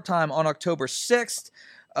at court time on October 6th.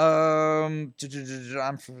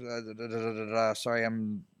 Sorry,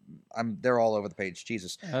 they're all over the page.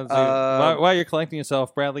 Jesus. While you're collecting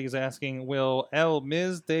yourself, Bradley is asking, will El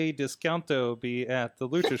Miz de Discounto be at the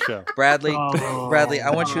Lucha show? Bradley,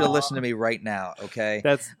 I want you to listen to me right now, okay?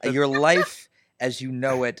 That's Your life as you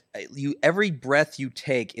know it. Every breath you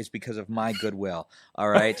take is because of my goodwill. All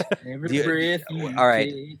right. All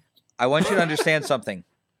right. I want you to understand something.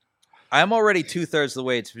 I'm already 2/3 of the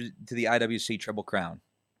way to the IWC Triple Crown.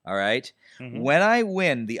 All right. Mhm. When I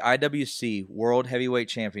win the IWC World Heavyweight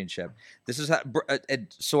Championship, this is how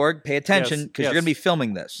Sorg, pay attention because you're going to be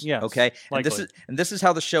filming this. Yes, Okay. And likely. this is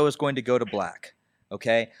how the show is going to go to black.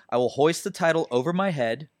 Okay. I will hoist the title over my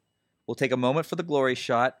head. We'll take a moment for the glory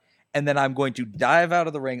shot. And then I'm going to dive out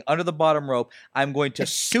of the ring under the bottom rope. I'm going to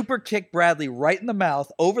super kick Bradley right in the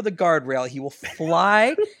mouth over the guardrail. He will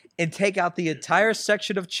fly and take out the entire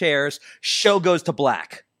section of chairs. Show goes to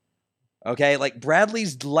black. Okay? Like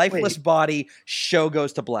Bradley's lifeless body, show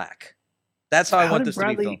goes to black. That's how I want this to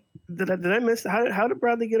be filmed. Did I miss? How did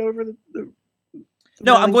Bradley get over the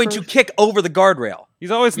No, I'm going to kick over the guardrail.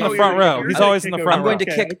 He's always in the front row. He's always in the front I'm row. going to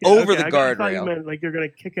kick over the I thought you guardrail. meant like you're going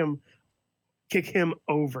to kick him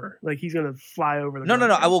over. Like he's going to fly over the No.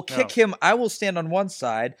 guardrail. I will kick him. I will stand on one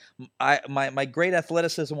side. My great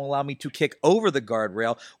athleticism will allow me to kick over the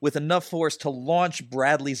guardrail with enough force to launch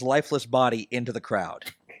Bradley's lifeless body into the crowd.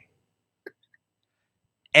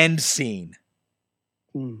 End scene.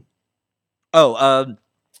 November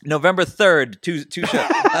 3rd, two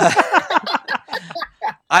shows.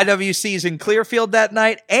 IWC's in Clearfield that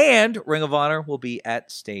night, and Ring of Honor will be at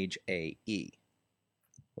Stage AE.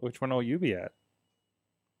 Which one will you be at?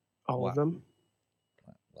 All of them.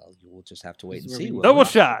 Well, you will just have to wait and see. Double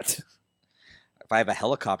shot. If I have a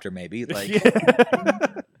helicopter, maybe. Like,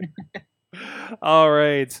 All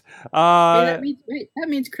right. That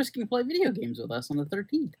means Chris can play video games with us on the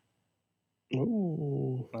 13th.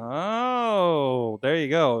 Ooh. Oh, there you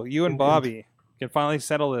go. You and Bobby can finally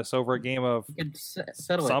settle this over a game of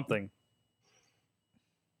Settle something.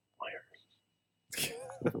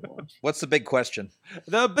 what's the big question?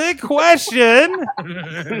 The big question,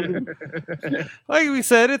 like we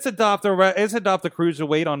said, it's adopt a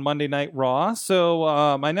cruiserweight on Monday Night Raw. So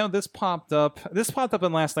I know this popped up. This popped up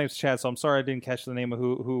in last night's chat. So I'm sorry I didn't catch the name of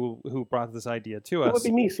who brought this idea to us. That would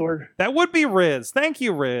be me, Sorg. That would be Riz. Thank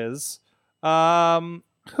you, Riz.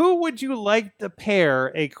 Who would you like to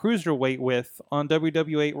pair a cruiserweight with on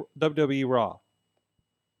WWE Raw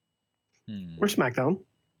Or SmackDown.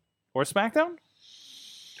 or SmackDown?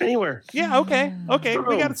 Anywhere. Yeah, okay.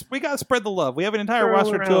 We got to spread the love. We have an entire Throw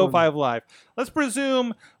roster of around. 205 Live. Let's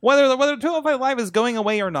presume whether 205 Live is going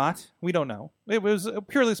away or not. We don't know. It was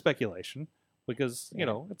purely speculation because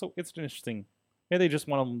it's an interesting. Maybe they just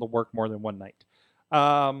want them to work more than one night.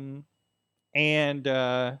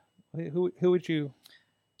 Who would you?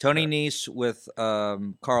 Tony Nese with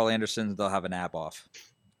Carl Anderson. They'll have an ab off.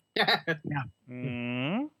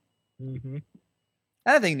 Mm-hmm.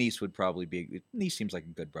 I think Nese would probably be. Nese seems like a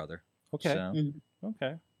good brother. Okay. So.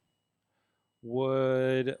 Okay.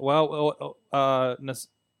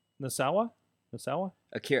 Nasawa?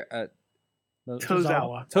 Akira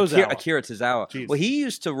Tozawa. Tozawa. Jeez. Well, he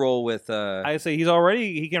used to roll with. I say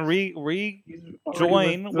he can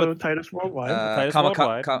rejoin with Titus Worldwide. Titus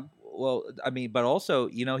Worldwide. But also,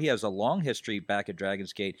 he has a long history back at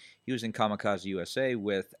Dragon's Gate. He was in Kamikaze USA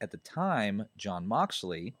with, at the time, John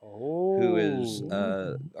Moxley, who is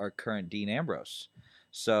our current Dean Ambrose.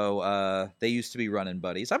 So they used to be running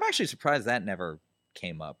buddies. I'm actually surprised that never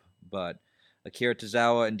came up. But Akira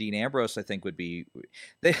Tozawa and Dean Ambrose, I think, would be.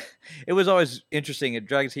 It was always interesting at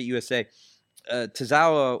Dragon's Gate USA.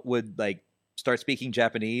 Tozawa would start speaking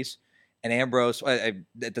Japanese. And Ambrose, at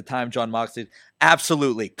the time, John Moxley,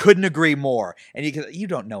 absolutely couldn't agree more. And you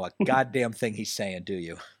don't know a goddamn thing he's saying, do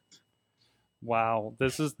you? Wow,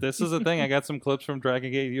 this is a thing. I got some clips from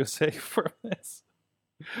Dragon Gate USA from this.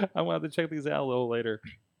 I want to check these out a little later.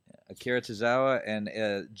 Akira Tozawa and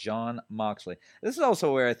John Moxley. This is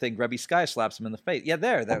also where I think Rebby Sky slaps him in the face. Yeah,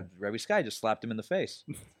 Rebby Sky just slapped him in the face.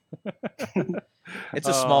 It's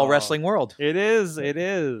a small wrestling world. It is.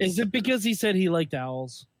 Is it because he said he liked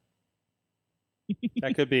owls?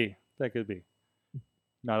 That could be.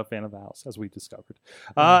 Not a fan of owls, as we discovered.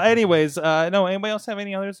 Anyways, no. Anybody else have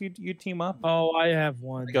any others you team up? Oh, I have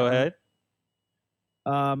one. Go ahead.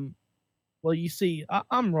 Well, you see,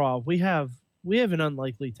 I'm Raw. We have an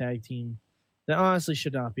unlikely tag team that honestly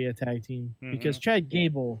should not be a tag team because Chad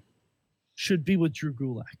Gable should be with Drew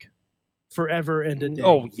Gulak forever and a day.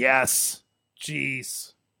 Oh yes,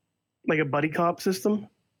 jeez. Like a buddy cop system.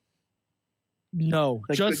 No,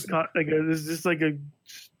 Is this like a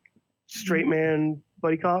straight man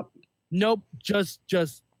buddy cop? Nope.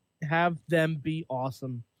 Just have them be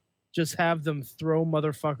awesome. Just have them throw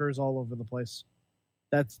motherfuckers all over the place.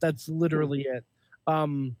 That's literally it.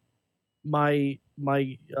 My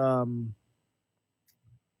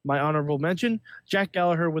honorable mention: Jack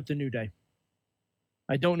Gallagher with the New Day.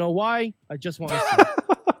 I don't know why. I just want to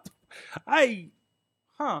see.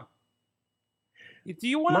 Do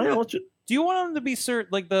you want him to, do you want him to be Sir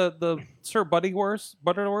like the Sir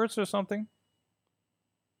Butterworth or something?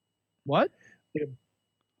 What?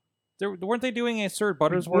 Weren't they doing a Sir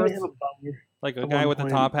Buttersworth? Like a guy with the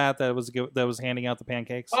top hat that was handing out the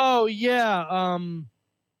pancakes. Oh yeah.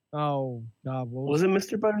 Oh God. What Was it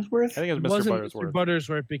Mr. Buttersworth? I think it was Mr. wasn't Buttersworth. Mr.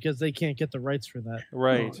 Buttersworth because they can't get the rights for that.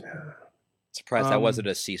 Right. Surprised that wasn't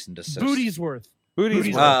a cease and desist. Bootiesworth.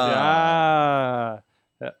 Bootiesworth. Ah.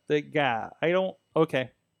 The guy. I don't.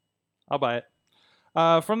 Okay. I'll buy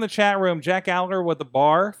it. From the chat room, Jack Aller with the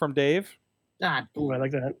bar from Dave. Ah, Ooh, I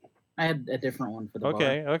like that. I had a different one for the bar.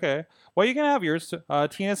 Okay. Well, you can have yours.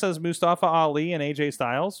 Tina says Mustafa Ali and AJ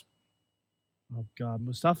Styles. Oh God,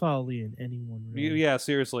 Mustafa Ali and anyone. Really. Yeah,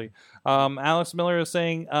 seriously. Alex Miller is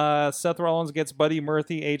saying Seth Rollins gets Buddy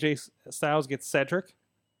Murphy, AJ Styles gets Cedric.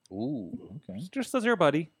 Ooh, okay. Just as your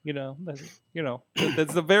buddy,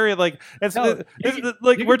 that's the very like it's No,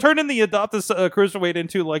 we're turning the adopt this cruiserweight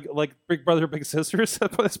into like big brother big sisters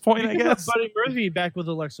at this point, I guess. Buddy Murphy back with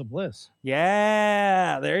Alexa Bliss.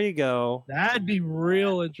 Yeah, there you go. That'd be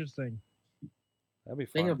real interesting. That'd be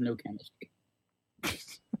They fun. have no chemistry.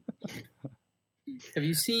 Have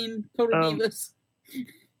you seen Total Divas?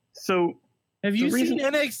 So Have you The reason- seen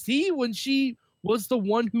NXT when she was the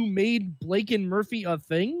one who made Blake and Murphy a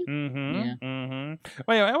thing?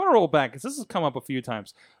 Wait, I want to roll back because this has come up a few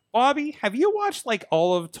times. Bobby, have you watched like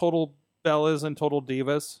all of Total Bellas and Total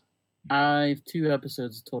Divas? I have 2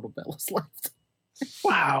 episodes of Total Bellas left.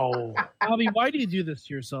 wow. Bobby, why do you do this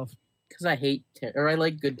to yourself? Because I hate or I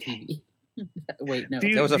like good TV. Wait, no.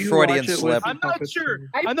 That was a Freudian slip. I'm not sure.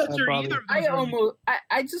 I'm not sure Bobby. either. Of I these are- almost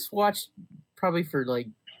I just watched probably for like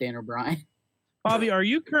Dan O'Brien. Bobby, are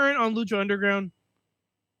you current on Lucha Underground?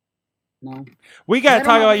 No. We got to I don't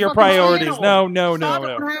talk have about the your fucking priorities. channel. No. I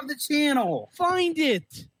don't have the channel. Find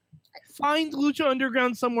it. Find Lucha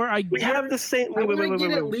Underground somewhere. We have the same. I Wait, want to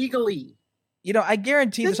get it legally. I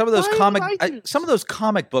guarantee Then some of those buy it on iTunes. some of those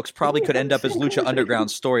comic books probably could end up as Lucha Underground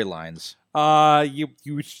storylines.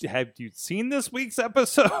 Have you seen this week's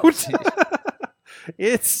episode?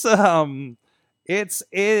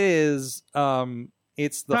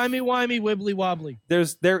 It's the Timey-wimey, wibbly-wobbly.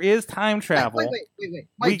 there is time travel. Wait.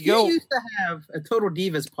 Mike, you used to have a Total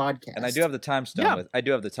Divas podcast. And I do have the time stone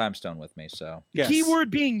Yeah. with me, so Yes. Keyword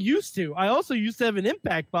being used to. I also used to have an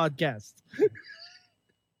Impact podcast.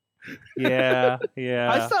 Yeah.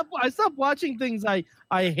 I stopped watching things I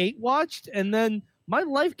hate watched, and then my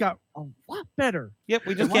life got a lot better. Yep,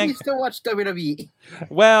 we just Why do you can't. still watch WWE?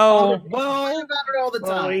 Well, Talk about it all the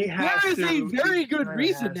time. There is a very good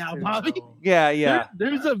reason now, Bobby. yeah.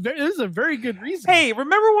 There's a very good reason. Hey,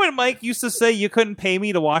 remember when Mike used to say you couldn't pay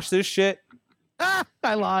me to watch this shit?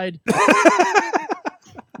 I lied.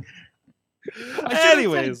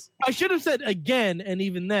 Anyways, I should have said again, and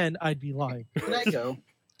even then, I'd be lying. Can I go?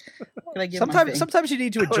 Can I get my thing? sometimes you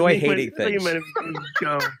need to enjoy hating things.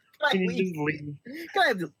 Go. Can Can I you leave? just leave?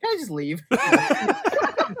 Can I just leave?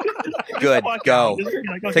 Good, Walk go. out. Just be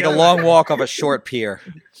like, Take a okay. long walk off a short pier.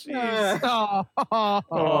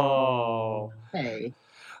 oh. Hey.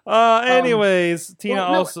 Anyways,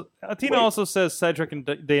 Tina well, no, Tina also says Cedric and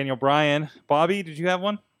Daniel Bryan. Bobby, did you have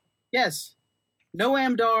one? Yes. No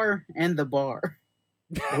Amdar and the bar.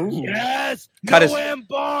 Yes, Cut his- Noam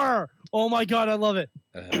Bar. Oh my god, I love it.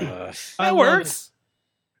 Uh, That works.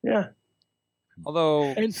 Yeah. Although,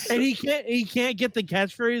 And he can't get the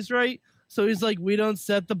catchphrase right, so he's like, "We don't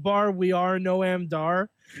set the bar, we are Noam Dar."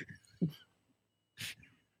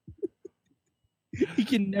 He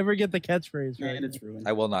can never get the catchphrase right. Man, it's ruined.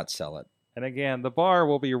 I will not sell it. and again, the bar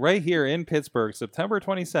will be right here in Pittsburgh, September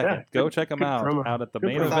 22nd. Yeah, Go good- check them good out promo. at the Good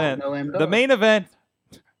main promo. event. No Amdar. The main event.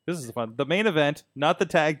 This is fun. The main event, not the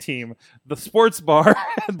tag team, the sports bar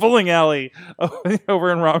at Bowling Alley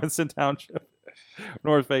over in Robinson Township,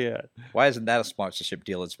 North Fayette. Why isn't that a sponsorship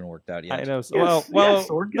deal that's been worked out yet? I know. Yes, well, yes,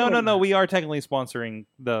 we're no. good. We are technically sponsoring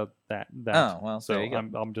that. Oh, well, so there you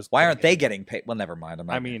go. I'm just. Why aren't they getting paid? Well, never mind. I'm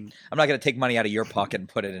not going to take money out of your pocket and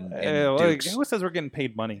put it in well, Duke's. who says we're getting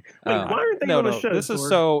paid money? Wait, Oh. why aren't they No, on the no. show? This is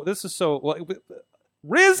Sorg? so. Well,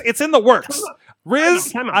 Riz, it's in the works.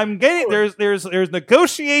 Riz, Time out. I'm getting there's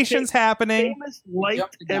negotiations happening. Famous liked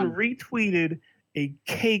Jumped the gun. and retweeted a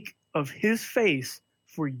cake of his face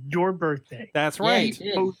for your birthday. That's Yeah, right. he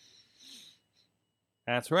did.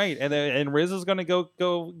 That's right. And Riz is going to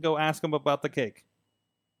go ask him about the cake.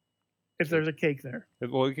 If there's a cake there.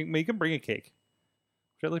 Well, we can bring a cake.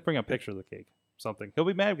 Should at least bring a picture of the cake. Something. He'll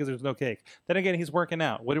be mad because there's no cake. Then again, he's working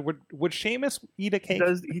out. Would Sheamus eat a cake?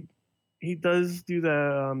 He does do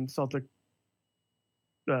the Celtic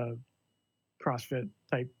CrossFit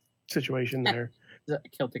type situation there.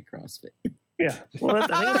 Celtic CrossFit. Yeah. Well, I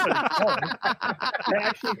think that's what it's called.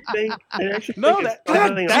 I actually No, think it's that,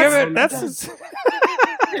 something that's else.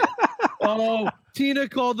 Oh, Tina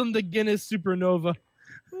called them the Guinness Supernova.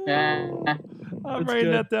 I'm That's writing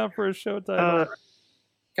good. that down for a show title.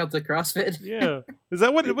 Celtic CrossFit. Yeah, is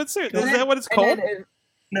that what it's And called? then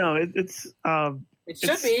No, it's it should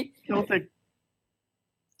it's be. Celtic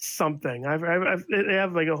something. They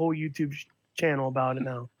have like a whole YouTube channel about it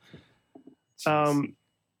now.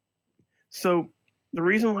 So the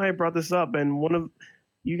reason why I brought this up, and one of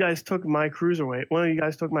you guys took my cruiserweight. One of you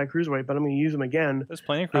guys took my cruiserweight, but I'm going to use them again. There's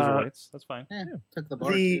plenty of cruiserweights. That's fine. Yeah, took the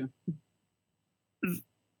bar The too.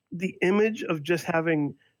 the image of just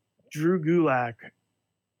having Drew Gulak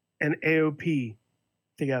and AOP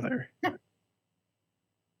together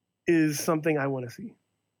is something I want to see.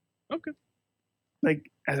 Okay. Like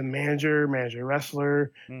as a manager,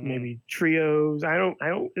 wrestler, Mhm. maybe trios. I don't.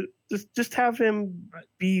 Just have him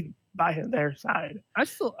be by their side. I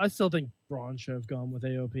still think Braun should have gone with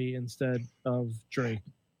AOP instead of Drake.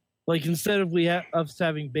 Like instead of us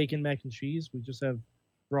having bacon mac and cheese, we just have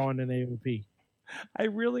Braun and AOP. I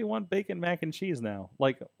really want bacon mac and cheese now,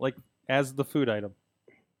 like as the food item.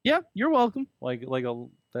 Yeah, you're welcome.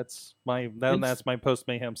 That's my post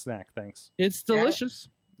mayhem snack. Thanks. It's delicious.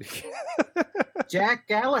 Jack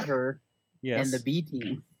Gallagher Yes. and the B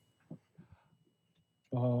team.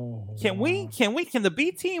 Oh. Can the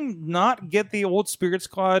B team not get the old Spirit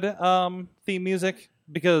Squad theme music,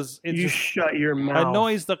 because it You just shut your mouth.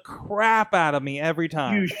 annoys the crap out of me every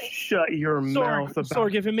time. You shut your mouth about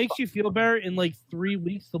Sorg, if it makes you feel better, in like 3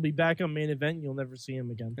 weeks they'll be back on main event. And you'll never see him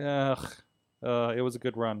again. Ugh. It was a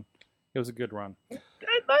good run. It was a good run. I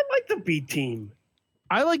like the B team.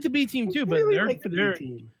 I like the B team too, but really like the B they're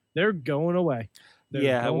team. they're going away. They're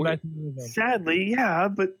Yeah, going we're- back to the main event. Sadly, yeah,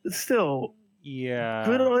 but still, Yeah.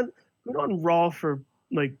 good on Raw for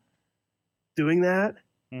like doing that,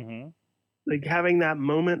 Mm-hmm. like having that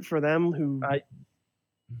moment for them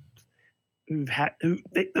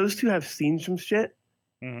those two have seen some shit.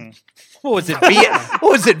 Mm-hmm. What was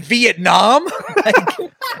it? Vietnam?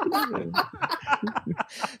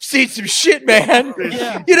 Seen some shit, man.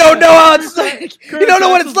 Yeah. You don't know how it's like. You don't know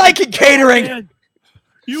what it's like in catering. Man,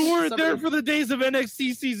 you weren't there for the days of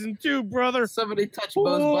NXT season 2, brother. Somebody touched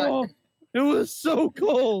Bo's Oh, butt. it was so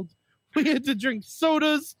cold. We had to drink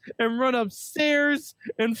sodas and run upstairs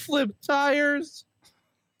and flip tires.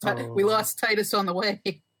 We lost Titus on the way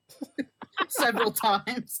several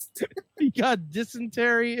times. He got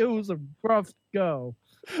dysentery. It was a rough go.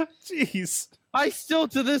 Jeez. I still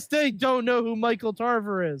to this day don't know who Michael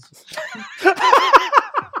Tarver is.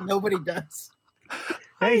 Nobody does.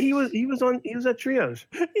 Hey, he was at Trios.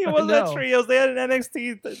 He I was at know. Trios. They had an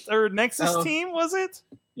NXT or Nexus Oh. team, was it?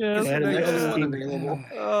 Yeah, Yeah, that's- Nexus Nexus team. wasn't available.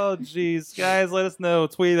 Oh, jeez. Guys, let us know.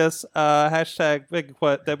 Tweet us. Hashtag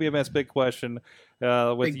WMS Big Question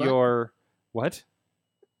with Big butt? your... What?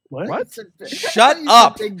 What? Shut You said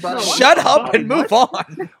up. big butt. Shut up and move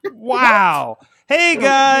on. Wow. Hey, I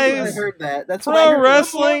guys. heard that. That's what I Pro heard.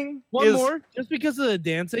 wrestling One is... more, just because of the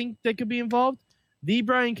dancing that could be involved. The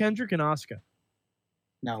Brian Kendrick and Asuka.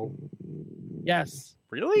 No. Yes.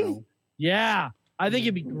 Really? No. Yeah. I think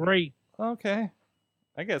it'd be great. Okay.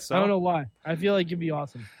 I guess so. I don't know why. I feel like it'd be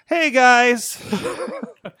awesome. Hey guys,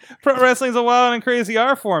 pro wrestling's a wild and crazy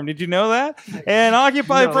art form. Did you know that? And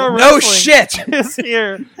Occupy No. Pro No Wrestling shit. is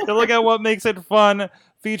here to look at what makes it fun,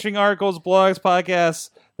 featuring articles, blogs, podcasts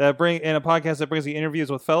that brings you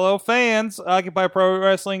interviews with fellow fans. Occupy Pro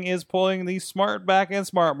Wrestling is pulling the smart back and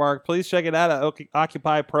smart mark. Please check it out at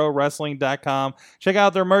occupyprowrestling.com. Check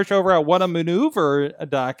out their merch over at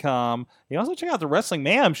whatamaneuver.com. You also check out the Wrestling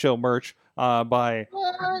Mayhem Show merch by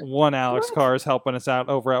one Alex Cars helping us out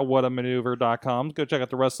over at whatamaneuver.com. Go check out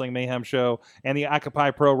the Wrestling Mayhem Show and the Occupy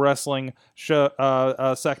Pro Wrestling show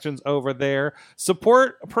sections over there.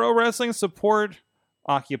 Support pro wrestling, support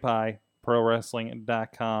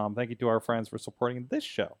occupyprowrestling.com. Thank you to our friends for supporting this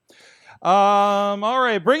show. All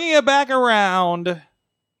right, bringing it back around,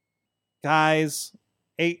 guys.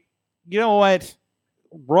 You know what?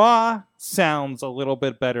 Raw sounds a little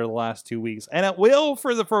bit better the last 2 weeks, and it will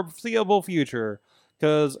for the foreseeable future,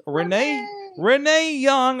 because Renee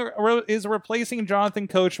Young is replacing Jonathan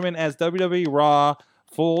Coachman as WWE Raw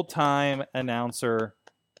full-time announcer,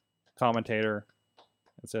 commentator.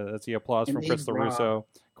 That's the applause from Chris Indeed, Raw. LaRusso.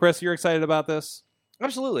 Chris, you're excited about this?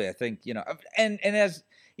 Absolutely, I think and as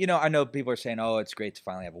you know, I know people are saying, "Oh, it's great to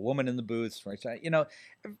finally have a woman in the booth." You know,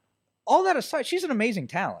 all that aside, she's an amazing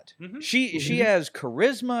talent. Mhm. She has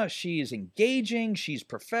charisma. She's engaging. She's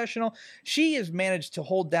professional. She has managed to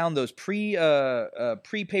hold down those pre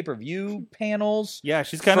pay-per-view panels. Yeah,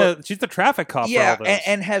 she's the traffic cop. Yeah, for all this.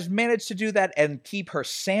 and has managed to do that and keep her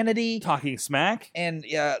sanity. Talking smack. And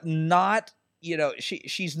not,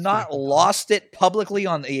 she's not lost it publicly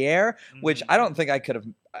on the air, which I don't think I could have,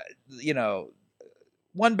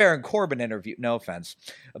 one Baron Corbin interview, no offense,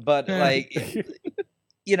 but like,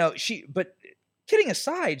 but kidding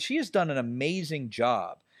aside, she has done an amazing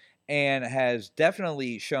job and has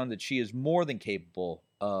definitely shown that she is more than capable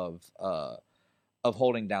of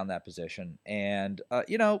holding down that position. And, I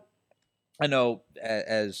know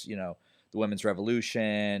as the Women's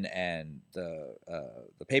Revolution and the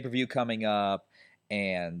pay-per-view coming up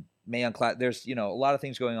and Mayhem Class, there's, a lot of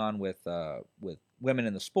things going on with women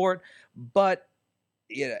in the sport, but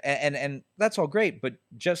and that's all great, but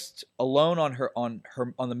just alone on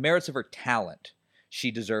the merits of her talent,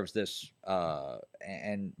 she deserves this,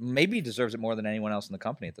 and maybe deserves it more than anyone else in the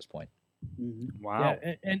company at this point. Mm-hmm. Wow.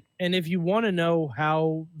 Yeah, and if you want to know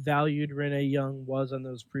how valued Renee Young was on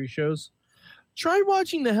those pre-shows, try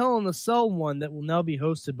watching the Hell in a Cell one that will now be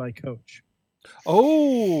hosted by Coach.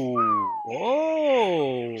 Oh.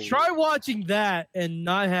 Try watching that and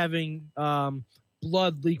not having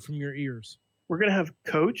blood leak from your ears. We're gonna have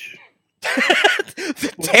Coach.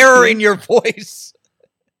 The terror in your voice.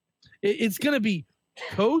 It's gonna be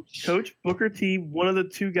Coach, Booker T, one of the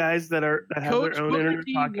two guys that have Coach their own Booker internet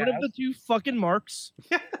T, podcast. one of the two fucking marks.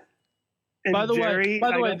 And By the way- Jerry,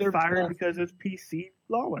 by the way, got they're fired both- because it's PC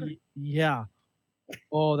Lawler. Yeah.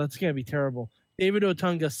 Oh, that's gonna be terrible. David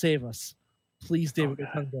Otunga, save us, please. David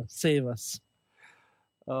Otunga, save us.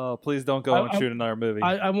 Oh, please don't go and shoot another movie.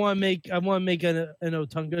 I want to make an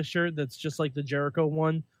Otunga shirt that's just like the Jericho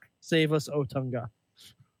one. Save us, Otunga.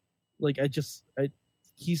 Like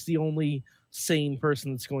he's the only sane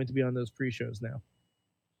person that's going to be on those pre-shows now.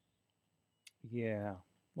 Yeah.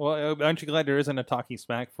 Well, aren't you glad there isn't a talking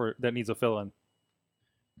smack that needs a fill-in?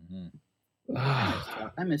 Mm-hmm.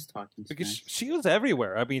 I miss talking. Because Smack. she was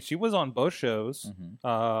everywhere. I mean, she was on both shows,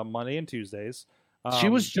 Mm-hmm. Monday and Tuesdays. She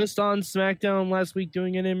was just on SmackDown last week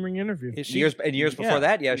doing an in-ring interview. Years Before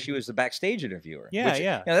that, she was the backstage interviewer. Yeah, which,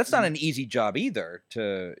 yeah. That's not an easy job either.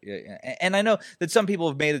 And I know that some people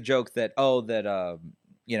have made the joke that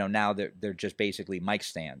now they're just basically mic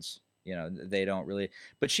stands. They don't really.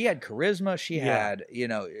 But she had charisma. She had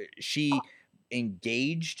she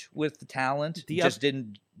engaged with the talent. Just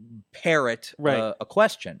didn't parrot a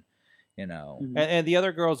question. And the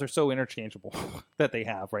other girls are so interchangeable that they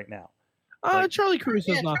have right now. Charlie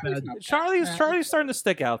Caruso's not bad. Charlie's starting to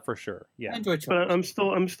stick out for sure. Yeah, I enjoy Charlie. But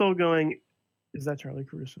I'm still going. Is that Charlie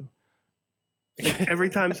Caruso? Like, every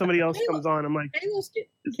time somebody else comes on, I'm like, Kayla's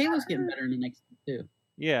getting better in the next too.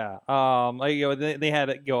 Yeah. They had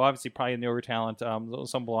obviously probably a newer talent.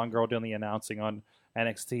 Some blonde girl doing the announcing on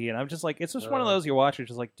NXT, and I'm just like, it's just one of those you watch. You're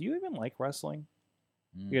just like, do you even like wrestling?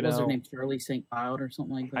 Was her name Charlie St. Cloud or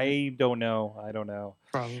something like that? I don't know.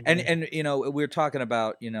 probably. And we're talking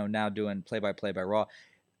about now doing play-by-play by Raw.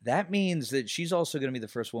 That means that she's also going to be the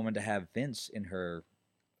first woman to have Vince in her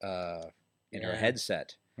her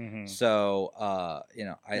headset. Mm-hmm. So I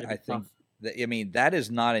think that, that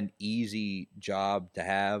is not an easy job to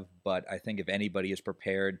have. But I think if anybody is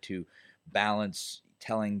prepared to balance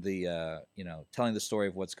telling the story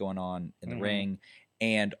of what's going on in the ring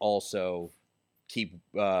and also keep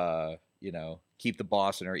the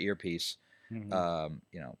boss in her earpiece. And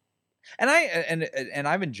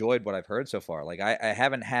I've enjoyed what I've heard so far. Like I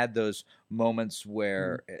haven't had those moments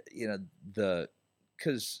where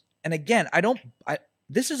because again,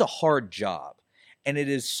 this is a hard job, and it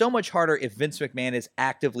is so much harder if Vince McMahon is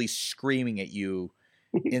actively screaming at you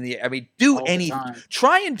do anything,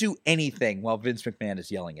 try and do anything while Vince McMahon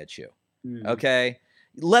is yelling at you. Okay.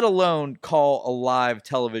 Let alone call a live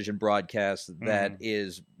television broadcast that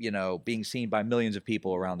is, being seen by millions of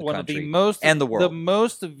people around the country and the world. The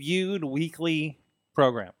most viewed weekly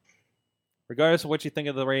program, regardless of what you think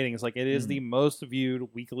of the ratings. Like, it is the most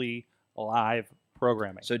viewed weekly live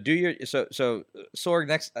programming. So Sorg,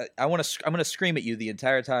 next, I'm gonna scream at you the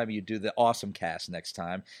entire time you do the awesome cast next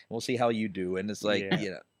time. And we'll see how you do. And it's like,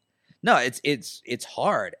 no, it's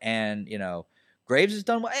hard, and Graves has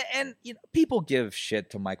done well, and people give shit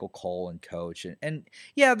to Michael Cole and Coach, and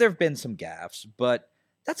there have been some gaffes, but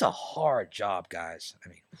that's a hard job, guys. I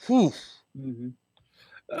mean, whew.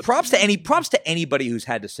 Mm-hmm. Props to anybody who's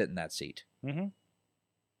had to sit in that seat. Mm-hmm.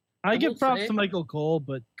 I give props to Michael Cole,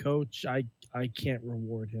 but Coach, I can't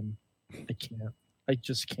reward him. I can't. I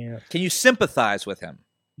just can't. Can you sympathize with him?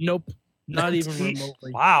 Nope. Not even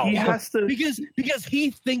remotely. Wow. He has to. Because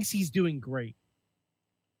he thinks he's doing great.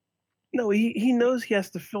 No, he knows he has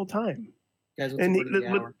to fill time. Guys, what's And the word of the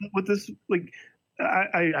hour? with this, like,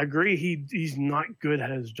 I agree. He's not good at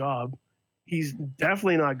his job. He's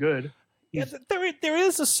definitely not good. Yeah, there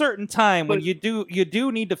is a certain time when But- you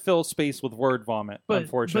do need to fill space with word vomit.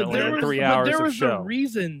 Unfortunately, there in was, 3 hours there of was show. a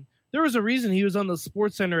reason. There was a reason he was on the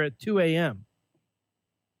Sports Center at 2 a.m.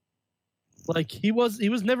 Like he was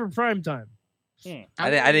never prime time. I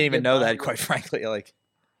didn't even know that, quite frankly. Like,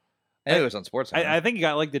 I think it was on Sports. I think he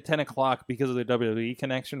got like the 10 o'clock because of the WWE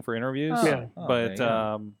connection for interviews. Oh.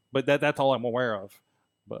 Yeah. But that's all I'm aware of.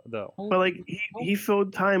 But though, But like he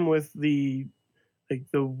filled time with the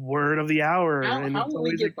word of the hour, How- and how it's will we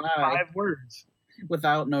always get like by? 5 words.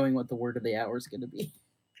 Without knowing what the word of the hour is going to be.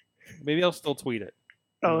 maybe I'll still tweet it.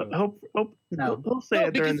 Oh, No. he'll say No,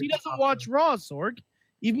 it during because he the doesn't watch Raw, Sorg.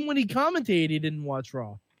 Even when he commentated, he didn't watch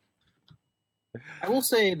Raw. I will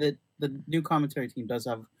say that the new commentary team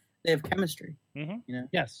they have chemistry. Mhm. You know,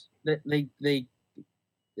 Yes. they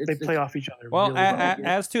They play off each other. Well, really well.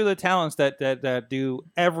 as to the talents that do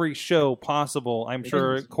every show possible, I'm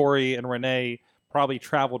sure Yes. Corey and Renee probably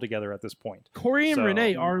travel together at this point. Corey and So-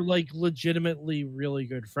 Renee are like legitimately really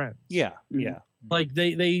good friends. Yeah, Mhm. yeah. Like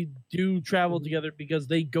they do travel together because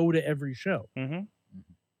they go to every show. hmm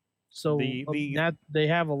So they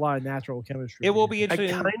have a lot of natural chemistry. It will be I interesting.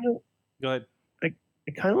 kind of Go ahead.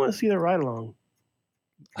 I kind of want to see the ride along.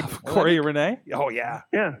 Corey and Renee? Oh, yeah.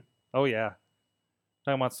 Yeah, Oh, yeah.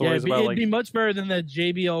 Talking about Yeah, stories about, it'd like, be much better than that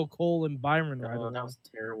JBL Cole and Byron ride. Oh, that was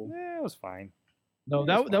terrible. it was fine. No,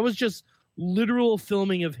 that was just literal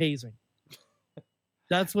filming of hazing.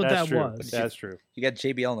 That's what That's that true. was. That's true. you got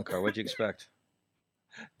JBL in the car. What'd you expect?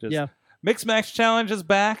 Just, Yeah. Mixed Match Challenge is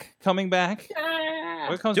back, coming back.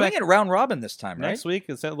 What comes Doing back it round robin this time, right? next week?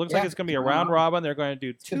 It looks Yeah, like it's going to be a round round robin. robin. They're going to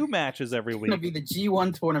do 2 matches every It's going to week. be the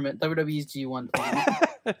G1 tournament, WWE's G1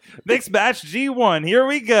 tournament. Mixed Match G1. Here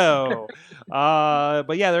we go.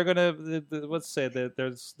 But yeah, they're going to, let's say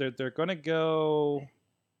that they're going to go.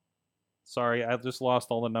 Sorry, I just lost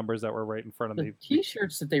all the numbers that were right in front of The me.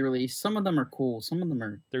 T-shirts that they released, some of them are cool, some of them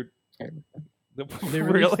are They're- terrible. They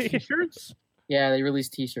released Really? T-shirts? Yeah, they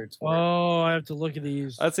released T-shirts. For it. Oh, I have to look at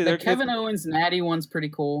these. Let's see. The They're Kevin Owens Natty one's pretty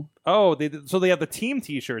cool. Oh, so they have the team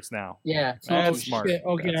T-shirts now. Yeah, That's Oh, smart. shit.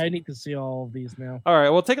 Okay, That's- I need to see all of these now. All right,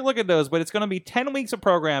 well, take a look at those. But it's going to be 10 weeks of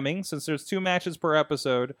programming since there's 2 matches per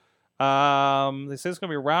episode. They say it's going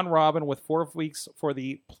to be round robin with 4 weeks for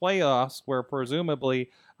the playoffs, where presumably,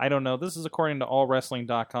 I don't know. This is according to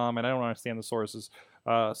allwrestling.com, and I don't understand the sources.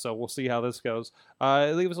 So we'll see how this goes.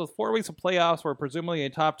 It leaves us with 4 weeks of playoffs, where presumably a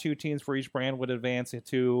top 2 teams for each brand would advance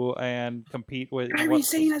to and compete with. Kyrie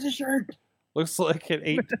Sane has a shirt. Looks like an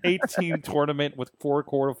 8-team tournament with 4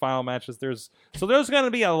 quarterfinal matches. There's going to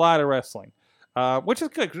be a lot of wrestling, which is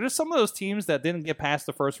good. There's some of those teams that didn't get past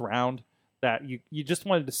the first round that you just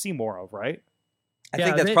wanted to see more of, right? I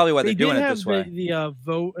think that's probably why they're doing it this way. They have the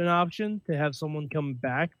vote an option to have someone come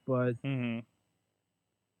back, but Mm-hmm.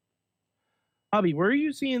 Bobby, where are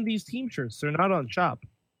you seeing these team shirts? They're not on Shop.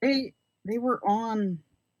 They were on.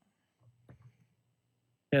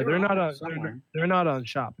 Yeah, They they're were not on on. somewhere. They're not on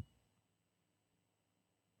Shop.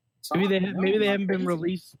 some Maybe of they them. maybe No, they not haven't been crazy.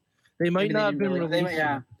 released. They might Maybe not have didn't been really-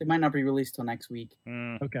 released. they might not be released till next week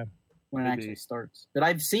Okay. when it Maybe. actually starts. But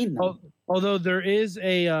I've seen them. Although there is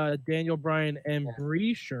a Daniel Bryan and Yeah.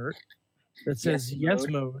 Bree shirt that says Yes yes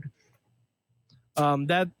mode.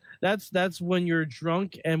 That's when you're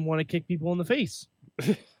drunk and want to kick people in the face.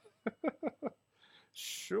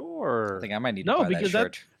 Sure. I think I might need No, to buy that because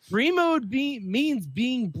shirt. Bree mode means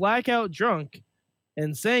being blackout drunk,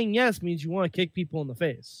 and saying yes means you want to kick people in the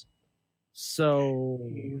face. So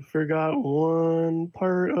you forgot one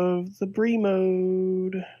part of the Bree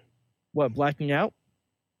mode. what? Blacking out?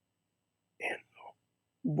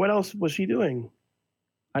 What else was she doing?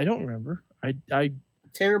 I don't remember. I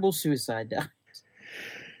Terrible suicide dive.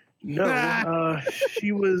 No,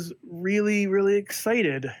 she was really, really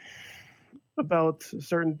excited about a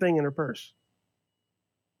certain thing in her purse.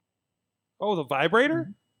 Oh, the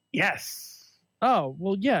vibrator? Yes. Oh,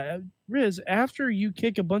 well, yeah, Riz, after you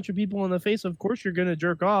kick a bunch of people in the face, of course you're going to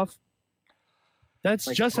jerk off. That's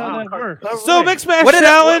Like, just how that works. So Mixed Match What did,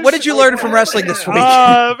 Challenge. what did you learn from wrestling this week?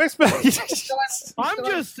 Mixed Match. I'm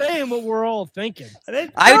just saying what we're all thinking.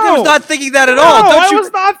 I was not thinking that at No, all. I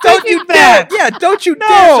was not thinking that. Dare, don't you No.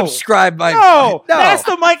 dare subscribe my No, that's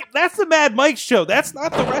the Mike. That's the Mad Mike show. That's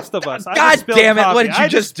not the rest of us. I God just spilled damn it, what coffee. did you I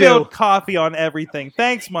just spilled do? coffee on everything.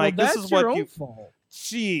 Thanks, Mike. Well, this that's is your what own you. fault.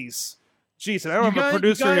 Jeez. Jeez, I don't have a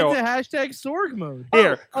producer you here. got into hashtag Sorg mode.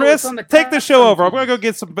 Here, Oh, Chris, it's on the take the cast show on over. I'm TV. going to go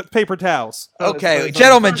get some paper towels. Okay, it's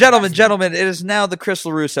gentlemen, it is now the Chris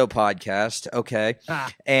LaRusso podcast. Okay,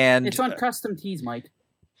 Ah. and It's on custom tees, Mike.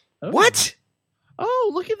 Oh. what?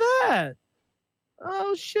 Oh, look at that.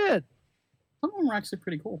 Oh, shit. Some of them are actually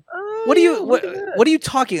pretty cool. Oh, What are you? yeah, What, look at that. what are you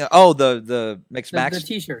talking? Oh, the mixed The max.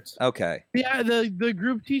 t-shirts. Okay, Yeah, the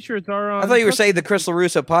group T-shirts are on. I thought you were saying the Chris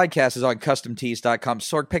LaRusso podcast is on CustomTees.com.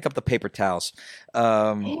 Sorg, pick up the paper towels.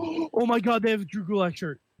 Oh my god, they have a Drew Gulak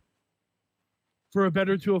shirt for a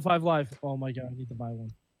better 205 Live. Oh my god, I need to buy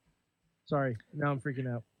one. Sorry, now I'm freaking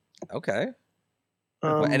out. Okay.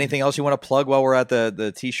 Um, Anything else you want to plug while we're at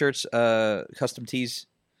the t-shirts, custom tees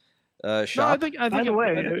No, shop? I think. By the way,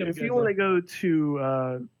 I think I'm if good, you want to go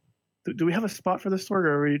to, do we have a spot for this Sorg,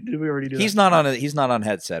 or did we already do He's that? not on. He's not on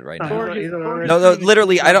headset right now. Sorg is- No,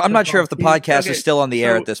 literally, I'm not sure if the He's- podcast okay, is still on the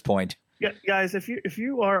air so- at this point. Yeah, guys, if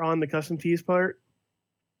you are on the custom tees part,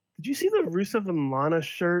 did you see the Rusev and Lana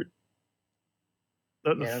shirt?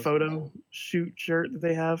 The Yeah, photo shoot shirt that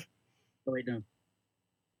they have? Oh, wait, no. I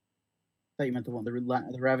thought you meant the one,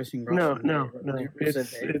 the Ravishing No, Russian. no.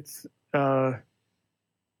 It's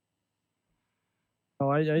Oh,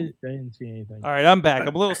 I didn't see anything. All right, I'm back.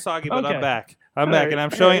 I'm a little soggy, but Okay. I'm back. I'm All back, right, and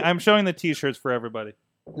all right. I'm showing the T-shirts for everybody.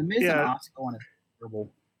 The Miz Yeah. and Asuka one is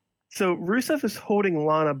terrible. so Rusev is holding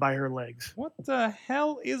Lana by her legs. What the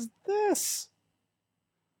hell is this?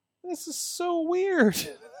 This is so weird.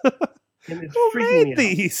 And it's Who freaking me made out.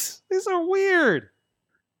 these? These are weird.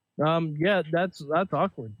 Yeah, that's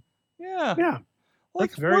awkward. Yeah. Yeah.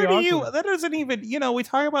 Like, That's very where do you? awkward. That doesn't even. We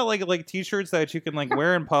talk about like T-shirts that you can like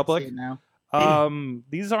wear in See public. it now.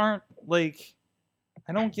 These aren't like.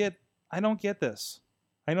 I don't get this.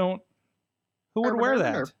 I don't. Who would wear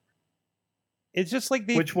that? It's just like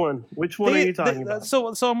Which one? Which one are you talking about?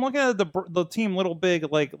 So I'm looking at the team Little Big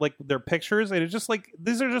like their pictures, and it's just like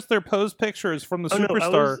these are just their posed pictures from the Oh, no, I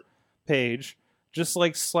Superstar was- page, just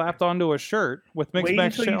like slapped onto a shirt with Mixed Wait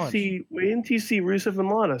Match until Challenge. wait until you see Rusev and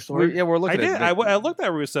Lana. Sorg. We're I looking did. at I looked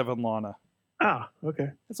at Rusev and Lana. Ah, okay.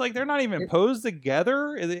 It's like they're not even posed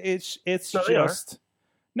together. It's No, they are. just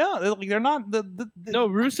no. They're not. No,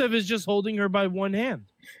 Rusev is just holding her by one hand.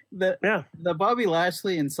 Yeah. The Bobby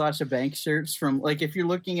Lashley and Sasha Banks shirts from, like, if you're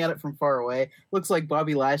looking at it from far away, looks like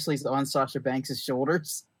Bobby Lashley's on Sasha Banks'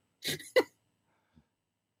 shoulders.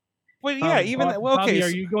 But yeah, even well, Bobby, okay. are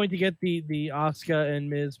you going to get the Asuka and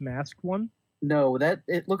Miz mask one? No,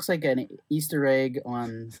 it looks like an Easter egg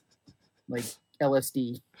on, like,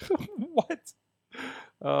 LSD. What?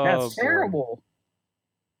 Oh, That's boy. terrible.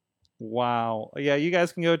 Wow. Yeah, you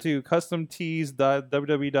guys can go to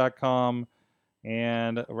customtees.www.com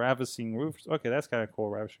and Ravishing Roof. Okay, that's kind of cool.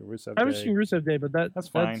 Ravishing Rusev I was seeing Day. Rusev Day, but That's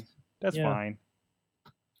fine. That's yeah. fine.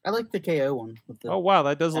 I like the KO one. With the, Oh wow,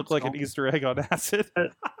 that does look like an That's Easter egg on acid.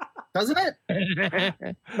 doesn't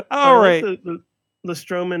it? All I right. like the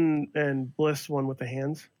Strowman and Bliss one with the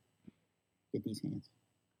hands. Get these hands.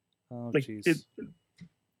 Oh Like jeez.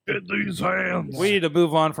 Get these hands. We need to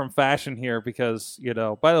move on from fashion here because,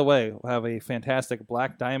 by the way, we'll have a fantastic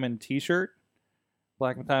Black Diamond t-shirt.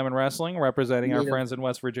 Black Diamond Wrestling representing our Made of- friends in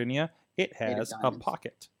West Virginia. It made of has a diamonds.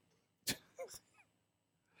 pocket.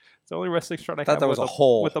 It's the only wrestling shirt I thought have that was with a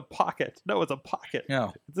hole. with a pocket. No, it's a pocket.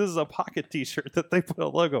 No. This is a pocket T-shirt that they put a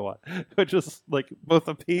logo on, which is like both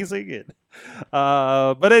appeasing and.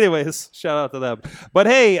 But anyways, shout out to them. But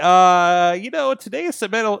hey, today's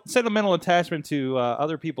sentimental attachment to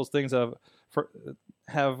other people's things have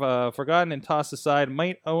forgotten and tossed aside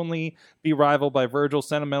might only be rivaled by Virgil's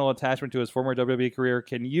sentimental attachment to his former WWE career.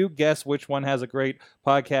 Can you guess which one has a great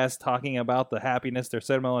podcast talking about the happiness their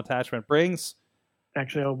sentimental attachment brings?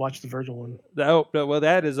 Actually, I'll watch the Virgil one. Oh, well,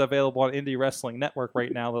 that is available on Indie Wrestling Network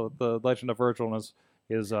right now. The Legend of Virgil and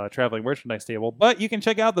his traveling merchandise table. But you can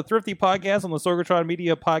check out the Thrifty Podcast on the Sorgatron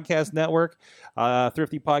Media Podcast Network.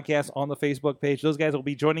 Thrifty Podcast on the Facebook page. Those guys will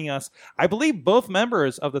be joining us. I believe both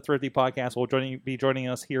members of the Thrifty Podcast will be joining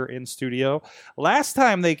us here in studio. Last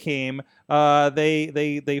time they came,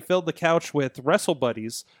 they filled the couch with Wrestle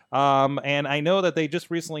Buddies. And I know that they just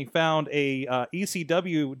recently found a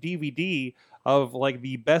ECW DVD of like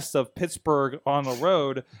the best of Pittsburgh on the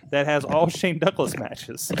road that has all Shane Douglas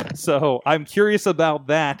matches. So I'm curious about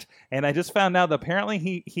that. And I just found out that apparently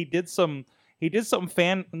he did some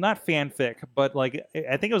not fanfic, but like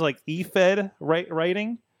I think it was like eFed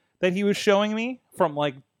writing that he was showing me from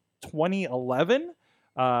like 2011.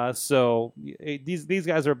 So these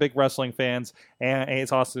guys are big wrestling fans, and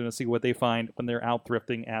it's awesome to see what they find when they're out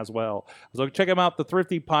thrifting as well. So check them out, the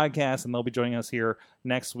Thrifty Podcast, and they'll be joining us here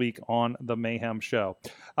next week on the Mayhem Show.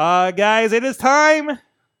 Guys, it is time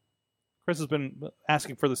Chris has been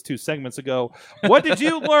asking for this 2 segments ago. What did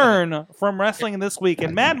you learn from wrestling this week?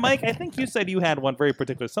 And Mad Mike, I think you said you had one very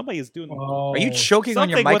particular. Somebody is doing Are you choking on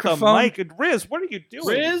your something with microphone? a mic. Riz, what are you doing?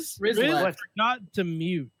 Riz left. forgot to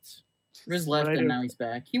mute. Riz left What I and do? now he's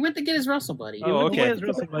back. He went to get his Wrestle Buddy. Oh, okay.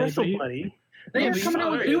 Wrestle Buddy. They are but coming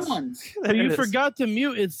out with there new it is. ones. But you It is. forgot to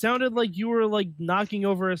mute. It sounded like you were like knocking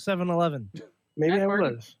over a 7-Eleven. Maybe Matt I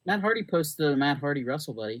Hardy. was. Matt Hardy posted the Matt Hardy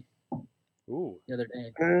Wrestle Buddy Ooh, the other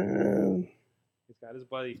day. he's got his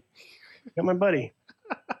buddy. Got my buddy.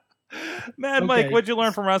 Mad Mike, Okay. what'd you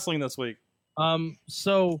learn from wrestling this week?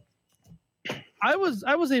 So I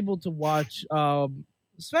was able to watch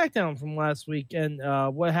SmackDown from last week and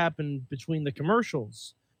what happened between the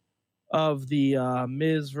commercials of the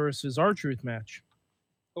Miz versus R-Truth match.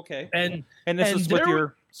 Okay. And And this and is with there-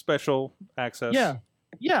 your special access.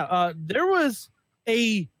 yeah, there was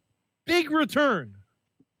a big return.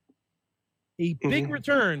 A big Mhm.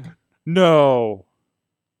 return. No.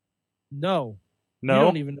 No. You No.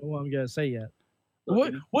 don't even know what I'm gonna say yet.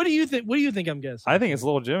 What do you think? What do you think I'm gonna say? I think it's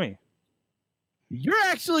Little Jimmy. You're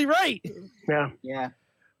actually right. Yeah. Yeah.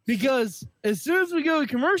 Because as soon as we go to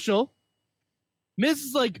commercial, Miz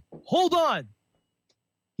is like, hold on.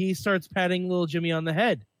 He starts patting little Jimmy on the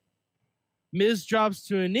head. Miz drops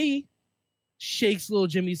to a knee, shakes little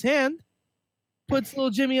Jimmy's hand, puts little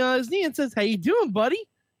Jimmy on his knee and says, how you doing, buddy?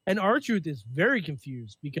 And R-Truth is very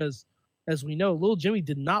confused because, as we know, little Jimmy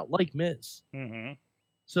did not like Miz. Mm-hmm.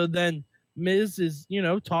 So then Miz is,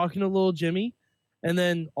 talking to little Jimmy, and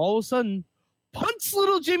then all of a sudden, punts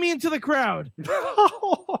little Jimmy into the crowd.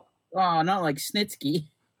 Oh, not like Snitsky.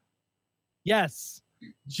 Yes,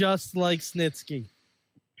 just like Snitsky.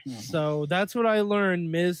 So that's what I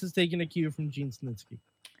learned. Miz has taken a cue from Gene Snitsky.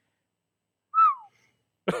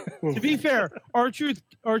 To be fair,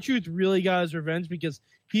 R-Truth really got his revenge because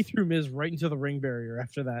he threw Miz right into the ring barrier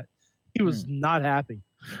after that. He was not happy.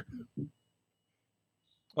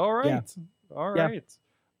 All right. Yeah. All Yeah. right.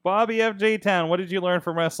 Bobby FJ Town, what did you learn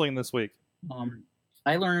from wrestling this week?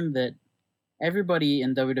 I learned that everybody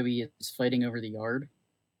in WWE is fighting over the yard.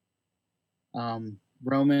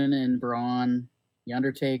 Roman and Braun, The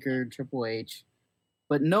Undertaker, Triple H,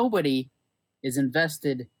 but nobody is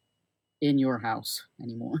invested in your house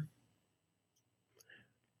anymore.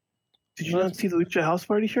 Did you not see the Lucha House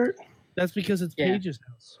Party shirt? That's because it's Yeah. Paige's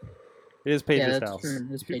house. It is Paige's Yeah, that's house. true.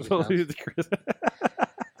 It's Paige's house.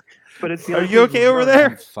 But it's the Are you okay over there?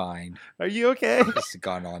 I'm fine. Are you okay? This has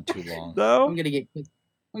gone on too long. I'm No? gonna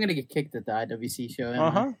get kicked at the IWC show.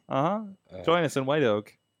 Uh-huh. Join us in White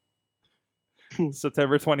Oak.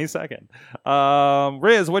 September 22nd.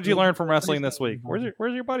 Riz, what'd you learn from wrestling this week?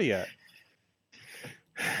 Where's your buddy at?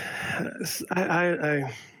 I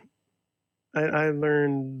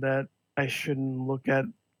learned that I shouldn't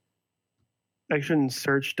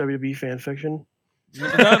search WWE fan fiction.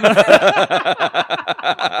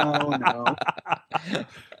 Oh no!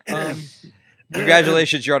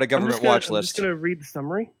 Congratulations, you're on a I'm government watch I'm just list. gonna read the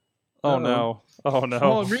summary. Oh no. Oh no.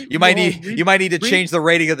 Oh, You might need to change the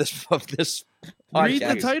rating of this podcast. read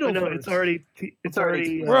the title. Oh, no, first. it's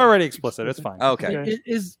already We're already explicit. It's fine. Okay. Okay.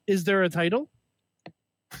 Is there a title?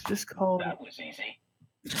 just called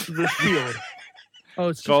The Shield. Oh,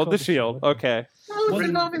 it's just Called The Shield. Okay. How is What- it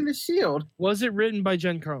involving the Shield? Was it written by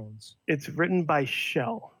Jen Collins? It's written by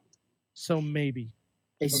Shell. So maybe.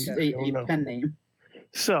 A Oh, no. pen name.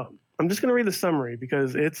 So I'm just gonna read the summary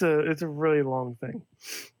because it's a really long thing.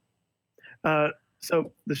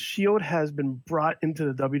 So the Shield has been brought into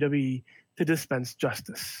the WWE to dispense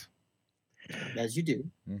justice. As you do.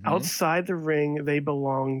 Mhm. Outside the ring, they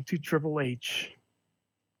belong to Triple H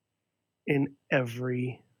in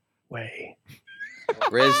every way.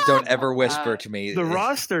 Riz, don't ever whisper to me. The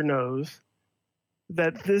roster knows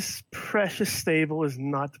that this precious stable is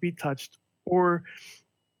not to be touched or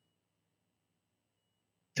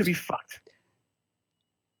to be fucked.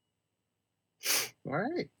 All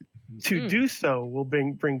right. To do so will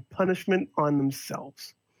bring punishment on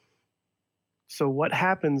themselves. So what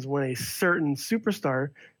happens when a certain superstar,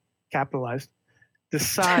 capitalized,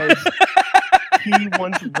 decides he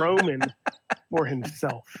wants Roman for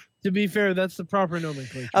himself? To be fair, that's the proper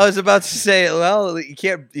nomenclature. I was about to say, well, you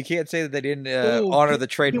can't say that they didn't Oh, honor can- the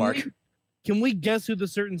trademark. Can we guess who the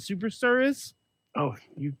certain superstar is? Oh,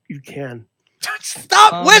 you can.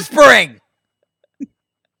 Stop whispering.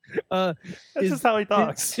 Uh, That's just how he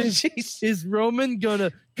talks. Jeez. is Roman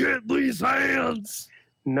gonna get Lee's hands?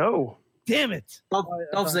 No. Damn it! Dolph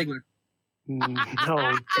Ziggler. No,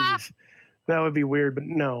 jeez. That would be weird, but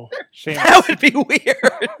no. Shame. That would be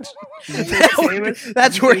weird. Sheamus?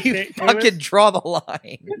 That's where you Sheamus? fucking draw the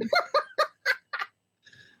line.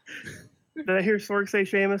 Did I hear Sorg say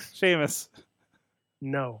Sheamus? Sheamus.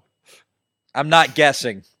 No. I'm not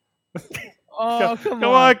guessing. Oh, Come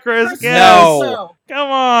on, Chris. Chris, Guess. No. Come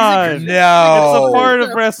on. No. It's a part of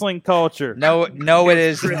wrestling culture. No, it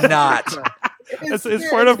is not. It's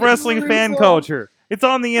part of wrestling fan culture. It's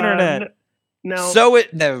on the internet. Now, So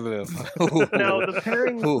it no. now the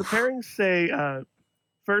pairings say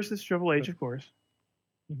first is Triple H, of course.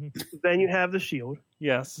 Mhm. Then you have the Shield,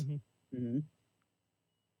 Yes. Mhm.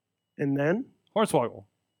 and then Hornswoggle.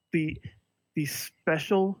 the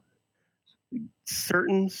special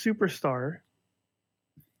certain superstar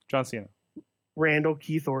John Cena. Randall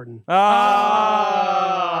Keith Orton.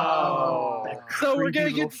 Oh. That So we're creepy gonna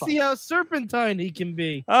little get to see how serpentine he can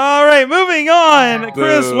be. All right, moving on.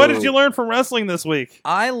 Chris, what did Boo. you learn from wrestling this week?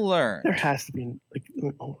 I There learned. has to be like.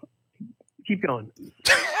 Keep going.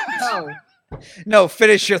 Oh, No,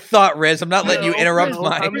 finish your thought, Riz. I'm not letting you No, interrupt no,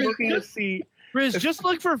 mine. I'm looking to see. Riz, just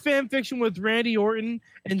look for fan fiction with Randy Orton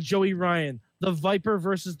and Joey Ryan, the Viper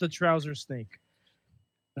versus the Trouser Snake.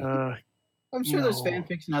 I'm sure there's No. fan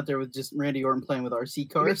fiction out there with just Randy Orton playing with RC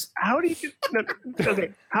cars. How do you do? No,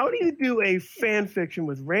 okay, how do you do a fan fiction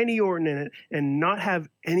with Randy Orton in it and not have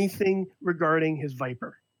anything regarding his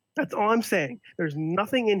Viper? That's all I'm saying. There's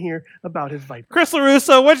nothing in here about his Viper. Chris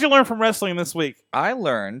LaRusso, what did you learn from wrestling this week? I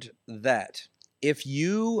learned that if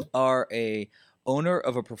you are a owner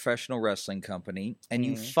of a professional wrestling company and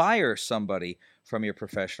you fire somebody from your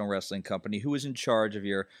professional wrestling company who is in charge of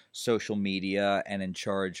your social media and in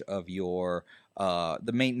charge of your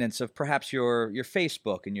the maintenance of perhaps your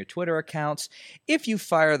Facebook and your Twitter accounts, if you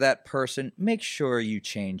fire that person, make sure you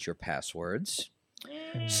change your passwords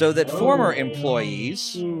so that former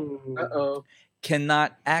employees Uh-oh.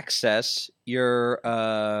 cannot access your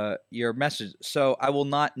message. So I will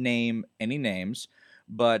not name any names,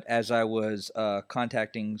 but as I was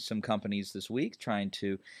contacting some companies this week, trying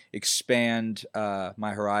to expand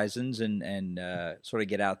my horizons and sort of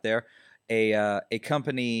get out there, a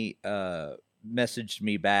company messaged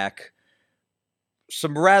me back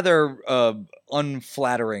some rather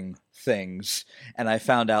unflattering things, and I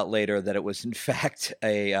found out later that it was in fact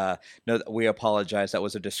no. We apologize. That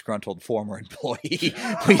was a disgruntled former employee.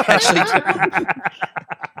 We actually,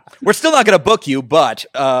 we're still not going to book you, but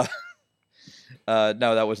no,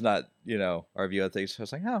 that was not our view of things. I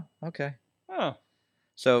was like, oh, okay. Oh,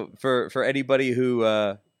 So for anybody who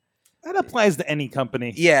that applies to any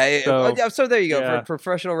company. yeah, so there you go. yeah. For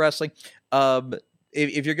professional wrestling,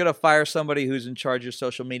 if you're going to fire somebody who's in charge of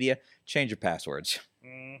social media, change your passwords.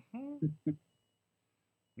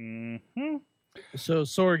 So,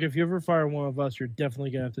 Sorg, if you ever fire one of us, you're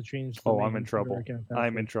definitely gonna have to change. The Oh, name I'm in of your trouble. account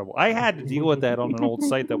I'm in password. trouble. I had to deal with that on an old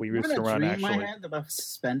site that we used Remember to that run, dream I actually. had about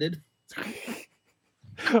suspended?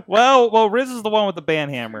 Well, Riz is the one with the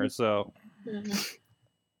band hammer, so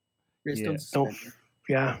Chris, Yeah. don't suspend me.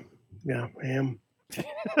 Yeah, I am.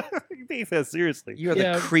 take that seriously. You're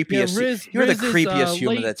Yeah, the creepiest. Riz- you're Riz the is, creepiest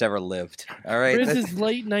human late- that's ever lived. All right. Riz is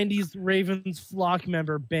late '90s Ravens flock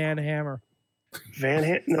member Ban Hammer.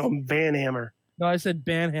 Van Hammer. No, I said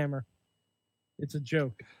Ban Hammer. It's a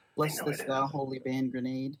joke. Bless know this it thou holy band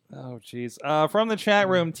grenade. Oh, jeez. From the chat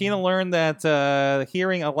room, Tina learned that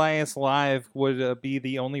hearing Elias live would be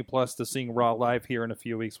the only plus to seeing Raw live here in a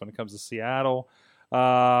few weeks when it comes to Seattle.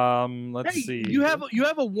 Let's Hey, see. you have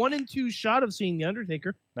a 1 in 2 shot of seeing the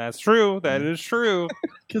Undertaker That's true. That is true.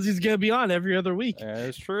 because he's gonna be on every other week. That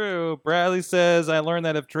is true. Bradley says, I learned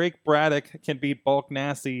that if Drake Braddock can beat Bulk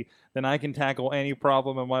Nasty, then I can tackle any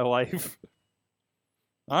problem in my life.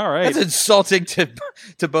 All right. That's insulting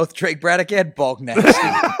to both Drake Braddock and Bulk Nasty.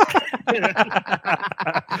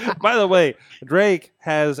 By the way, Drake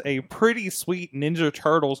has a pretty sweet Ninja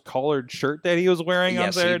Turtles collared shirt that he was wearing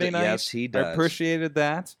on Saturday night. Yes, he does. I appreciated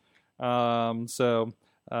that. So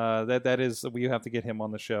that is, we have to get him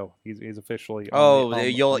on the show. He's officially. Oh, on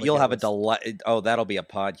the you'll have a list. delight. Oh, that'll be a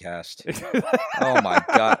podcast. Oh my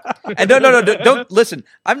god! And no, don't listen.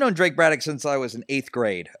 I've known Drake Braddock since I was in 8th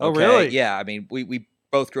grade. Oh, okay? really? Yeah. I mean, we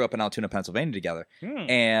both grew up in Altoona, Pennsylvania together, Hmm.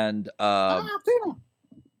 and Tuna.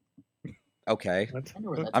 okay. I know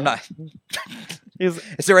where that's I'm at. not. Is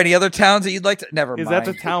Is there any other towns that you'd like to? Never is mind.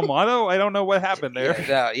 that the town motto? I don't know what happened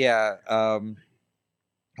there. Yeah. Home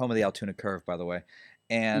of the Altoona Curve, by the way,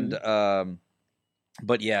 and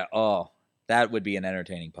but yeah. Oh, that would be an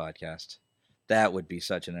entertaining podcast. That would be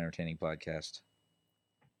such an entertaining podcast.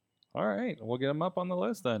 All right, we'll get him up on the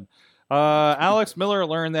list then. Alex Miller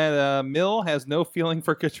learned that Mill has no feeling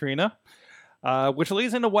for Katrina, which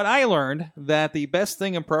leads into what I learned, that the best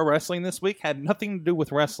thing in pro wrestling this week had nothing to do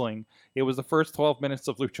with wrestling. It was the first 12 minutes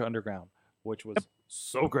of Lucha Underground, which was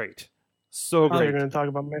so great. So Oh, you're great. going to talk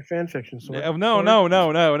about my fan fiction. So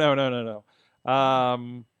No.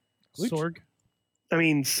 Lucha- Sorg. I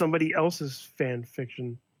mean, somebody else's fan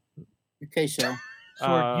fiction. Okay, so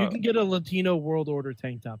Sorg. You can get a Latino World Order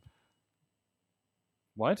tank top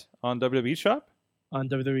What? On WWE Shop? on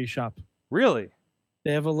WWE Shop. Really?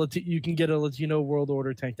 They have you can get a Latino World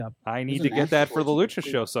Order tank top. I need There's to an get that actual for the Lucha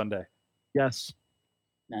Latino. show Sunday. Yes.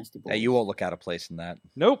 nasty boy. Yeah, you won't look out of place in that.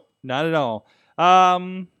 Nope, not at all.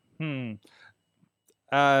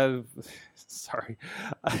 Sorry.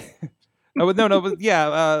 But yeah.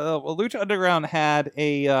 Lucha Underground had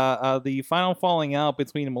the final falling out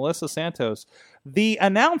between Melissa Santos, the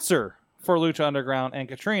announcer for Lucha Underground, and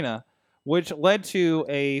Katrina, which led to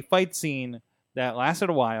a fight scene that lasted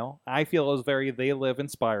a while. I feel it was very They Live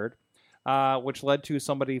inspired, which led to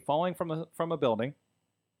somebody falling from a building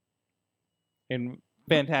in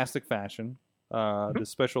fantastic fashion. The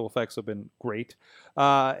special effects have been great,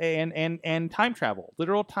 and time travel,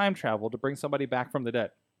 literal time travel, to bring somebody back from the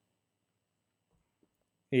dead.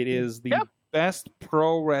 It is the best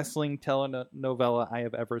pro wrestling telenovela I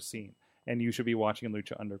have ever seen, and you should be watching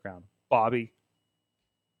Lucha Underground. Bobby,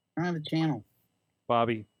 I don't have a channel.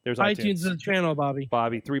 Bobby, there's iTunes is the channel, Bobby.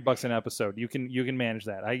 Bobby, $3 an episode. You can manage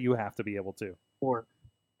that. You have to be able to. 4.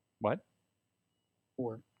 What?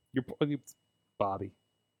 4. You're Bobby.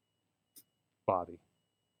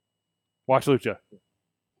 Watch Lucha.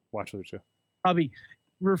 Bobby,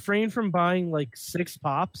 refrain from buying like 6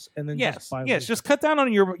 pops and then just buy one. Just cut down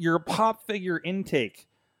on your pop figure intake.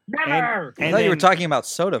 Never. I thought you were talking about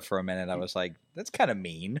soda for a minute. I was like, that's kind of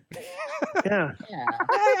mean. Yeah. Yeah.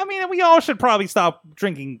 I mean, we all should probably stop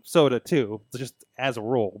drinking soda too, just as a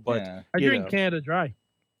rule. But Yeah. I drink Canada Dry.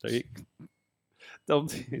 in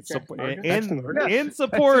That's support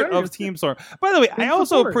of That's Team Storm. By the way, I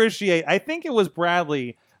also support. appreciate. I think it was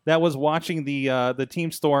Bradley that was watching the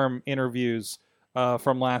Team Storm interviews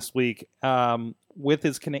from last week with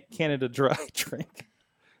his Canada Dry drink.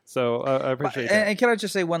 So I appreciate that. And can I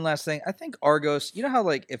just say one last thing? I think Argos, you know how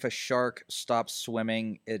like if a shark stops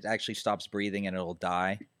swimming, it actually stops breathing and it'll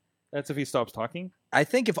die? That's if he stops talking. I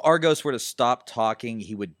think if Argos were to stop talking,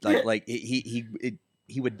 he would he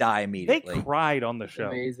would die They immediately. cried on the show.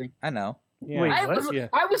 Amazing. I know. Yeah. Wait, I what? was, Yeah.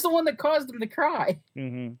 I was the one that caused him to cry.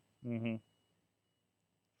 Mm-hmm.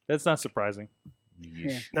 That's not surprising.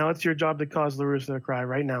 Yeah. Now it's your job to cause LaRusso to cry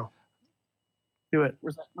right now. Do it.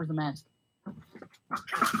 Where's the mask?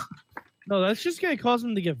 No, that's just going to cause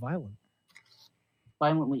him to get violent.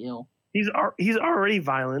 Violently ill. He's already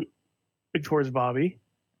violent towards Bobby.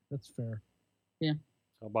 That's fair.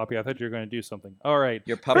 Oh, Bobby, I thought you were going to do something. All right.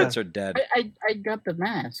 Your puppets are dead. I got the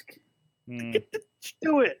mask. Mm.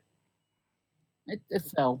 Do it. It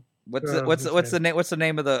fell. What's that's the name? What's the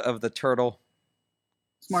name of the turtle?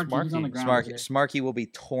 Smarky, he's on the ground. over there. Smarky will be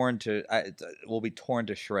torn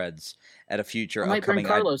to shreds at a future I might bring upcoming.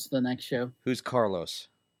 Carlos to the next show. Who's Carlos?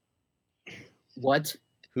 What?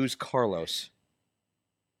 Who's Carlos?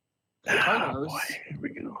 Carlos Boy, here we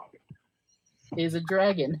go. is a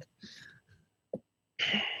dragon.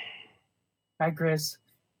 Hi, Chris.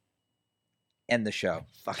 End the show.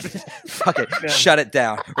 Fuck it. Yeah. Shut it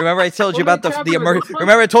down. Remember I told you Well, about we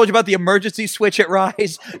Remember I told you about the emergency switch at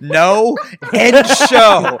Rise? No. End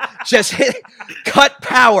show. Just cut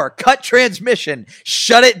power. Cut transmission.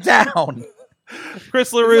 Shut it down.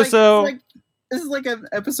 Chris LaRusso. This is like an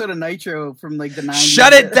episode of Nitro from like the 90s.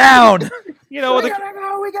 Shut it down. You know what? We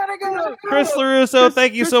gotta go. Chris LaRusso,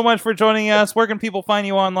 thank you so much for joining us. Where can people find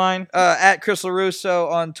you online? At Chris LaRusso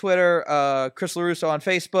on Twitter, Chris LaRusso on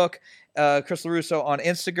Facebook, Chris LaRusso on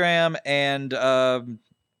Instagram, and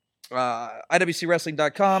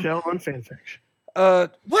IWCWrestling.com. Show on fanfiction.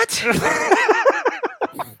 What?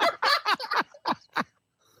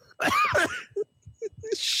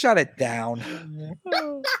 Shut it down.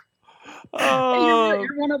 Oh,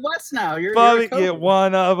 You're one of us now. You're Bobby, you're a yeah, co-host.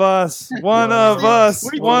 one of us. One of us.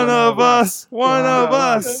 One of us. One of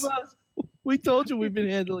us. We told you we've been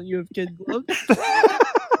handling you with kid gloves.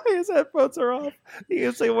 His headphones are off. You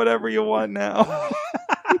can say whatever you want now.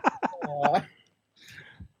 Aw.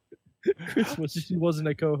 Chris wasn't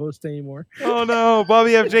a co-host anymore. Oh no,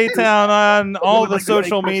 Bobby FJ Town on all the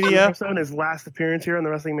social media. On his last appearance here on the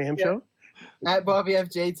Wrestling Mayhem Yeah. show. At Bobby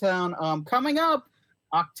FJ Town. Coming up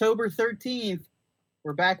October 13th,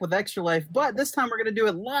 we're back with Extra Life, but this time we're going to do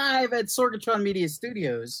it live at Sorgatron Media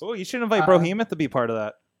Studios. Oh, you should invite Brohemoth to be part of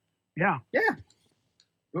that. Yeah.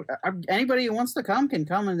 Anybody who wants to come can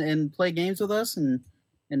come and play games with us and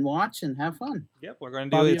watch and have fun. Yep, we're going to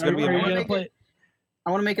do Bobby, it. It's going to be are you amazing. gonna play?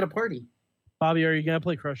 I want to make it a party. Bobby, are you gonna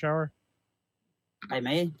play Crush Hour? I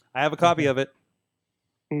may. I have a copy of it.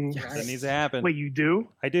 That needs to happen. Wait, you do?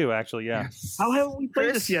 I do actually, yeah. How haven't we played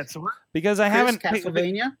Chris? this yet? So Because I haven't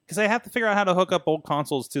Castlevania. because I have to figure out how to hook up old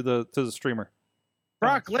consoles to the streamer.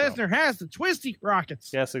 Brock Lesnar has the twisty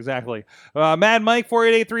rockets. Yes, exactly. Mad Mike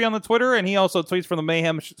 4883 on the Twitter, and he also tweets from the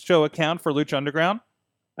Mayhem Show account for Lucha Underground.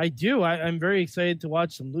 I do. I'm very excited to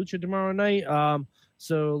watch some Lucha tomorrow night.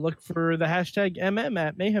 So look for the hashtag MM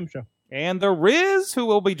at Mayhem Show. And the Riz, who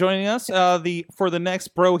will be joining us for the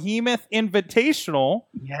next Brohemoth Invitational.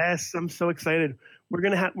 yes, I'm so excited. We're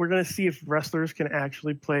gonna see if wrestlers can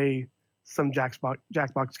actually play some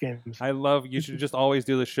Jackbox games. I love you should just always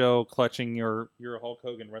do the show clutching your Hulk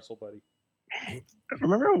Hogan wrestle buddy.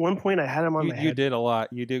 Remember at one point I had him on the head. You did a lot.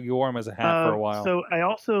 You wore him as a hat for a while. So I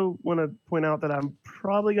also want to point out that I'm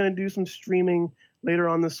probably going to do some streaming later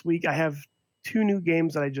on this week. I have 2 new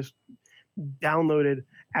games that I just downloaded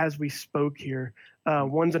as we spoke here.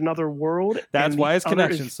 One's Another World. That's and why the his other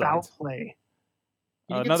connection is Foul sucks. Play.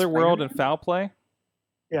 Another World and Foul Play?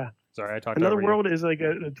 Yeah. Sorry, I talked Another over World is like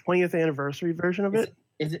a 20th anniversary version of it.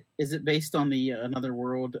 Is it based on the Another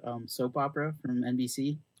World soap opera from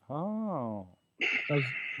NBC? You. Oh.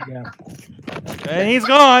 Yeah. And he's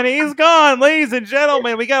gone. He's gone. Ladies and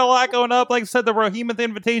gentlemen, we got a lot going up. Like I said, the Brohemoth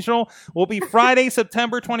Invitational will be Friday,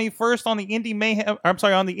 September 21st on the Indie Mayhem. I'm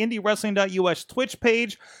sorry, on the IndieWrestling.us Twitch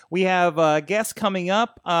page. We have guests coming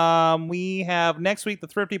up. We have next week the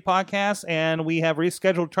Thrifty Podcast, and we have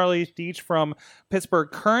rescheduled Charlie Deitch from Pittsburgh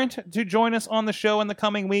Current to join us on the show in the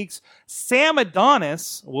coming weeks. Sam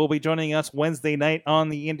Adonis will be joining us Wednesday night on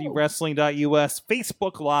the IndieWrestling.us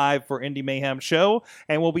Facebook Live for Indie Mayhem Show,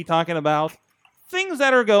 and we'll be talking about things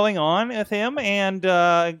that are going on with him, and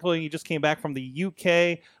including he just came back from the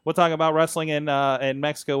UK. We'll talk about wrestling in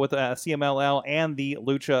Mexico with CMLL and the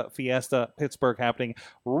Lucha Fiesta Pittsburgh happening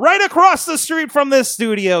right across the street from this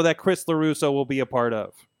studio that Chris LaRusso will be a part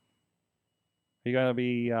of. You gonna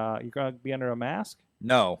be under a mask?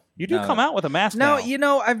 No. You do come out with a mask No,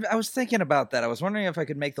 now. I was thinking about that. I was wondering if I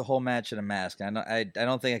could make the whole match in a mask. I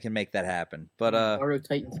don't think I can make that happen. But Oro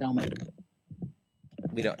Titan's helmet.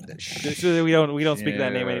 we don't. We don't speak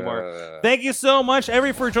that name anymore. Thank you so much,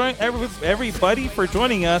 everybody for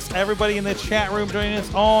joining us. Everybody in the chat room joining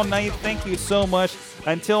us all night. Thank you so much.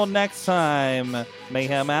 Until next time,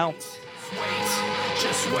 Mayhem out. Just wait,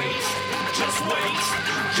 just wait, just wait,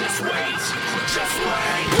 just wait.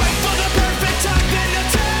 Wait for the perfect time, then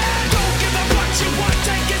attack. Don't give up what you want,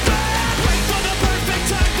 take it back. Wait for the perfect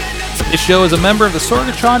time, then attack. This show is a member of the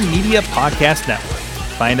Sorgatron Media Podcast Network.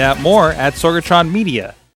 Find out more at sorgatronmedia.com.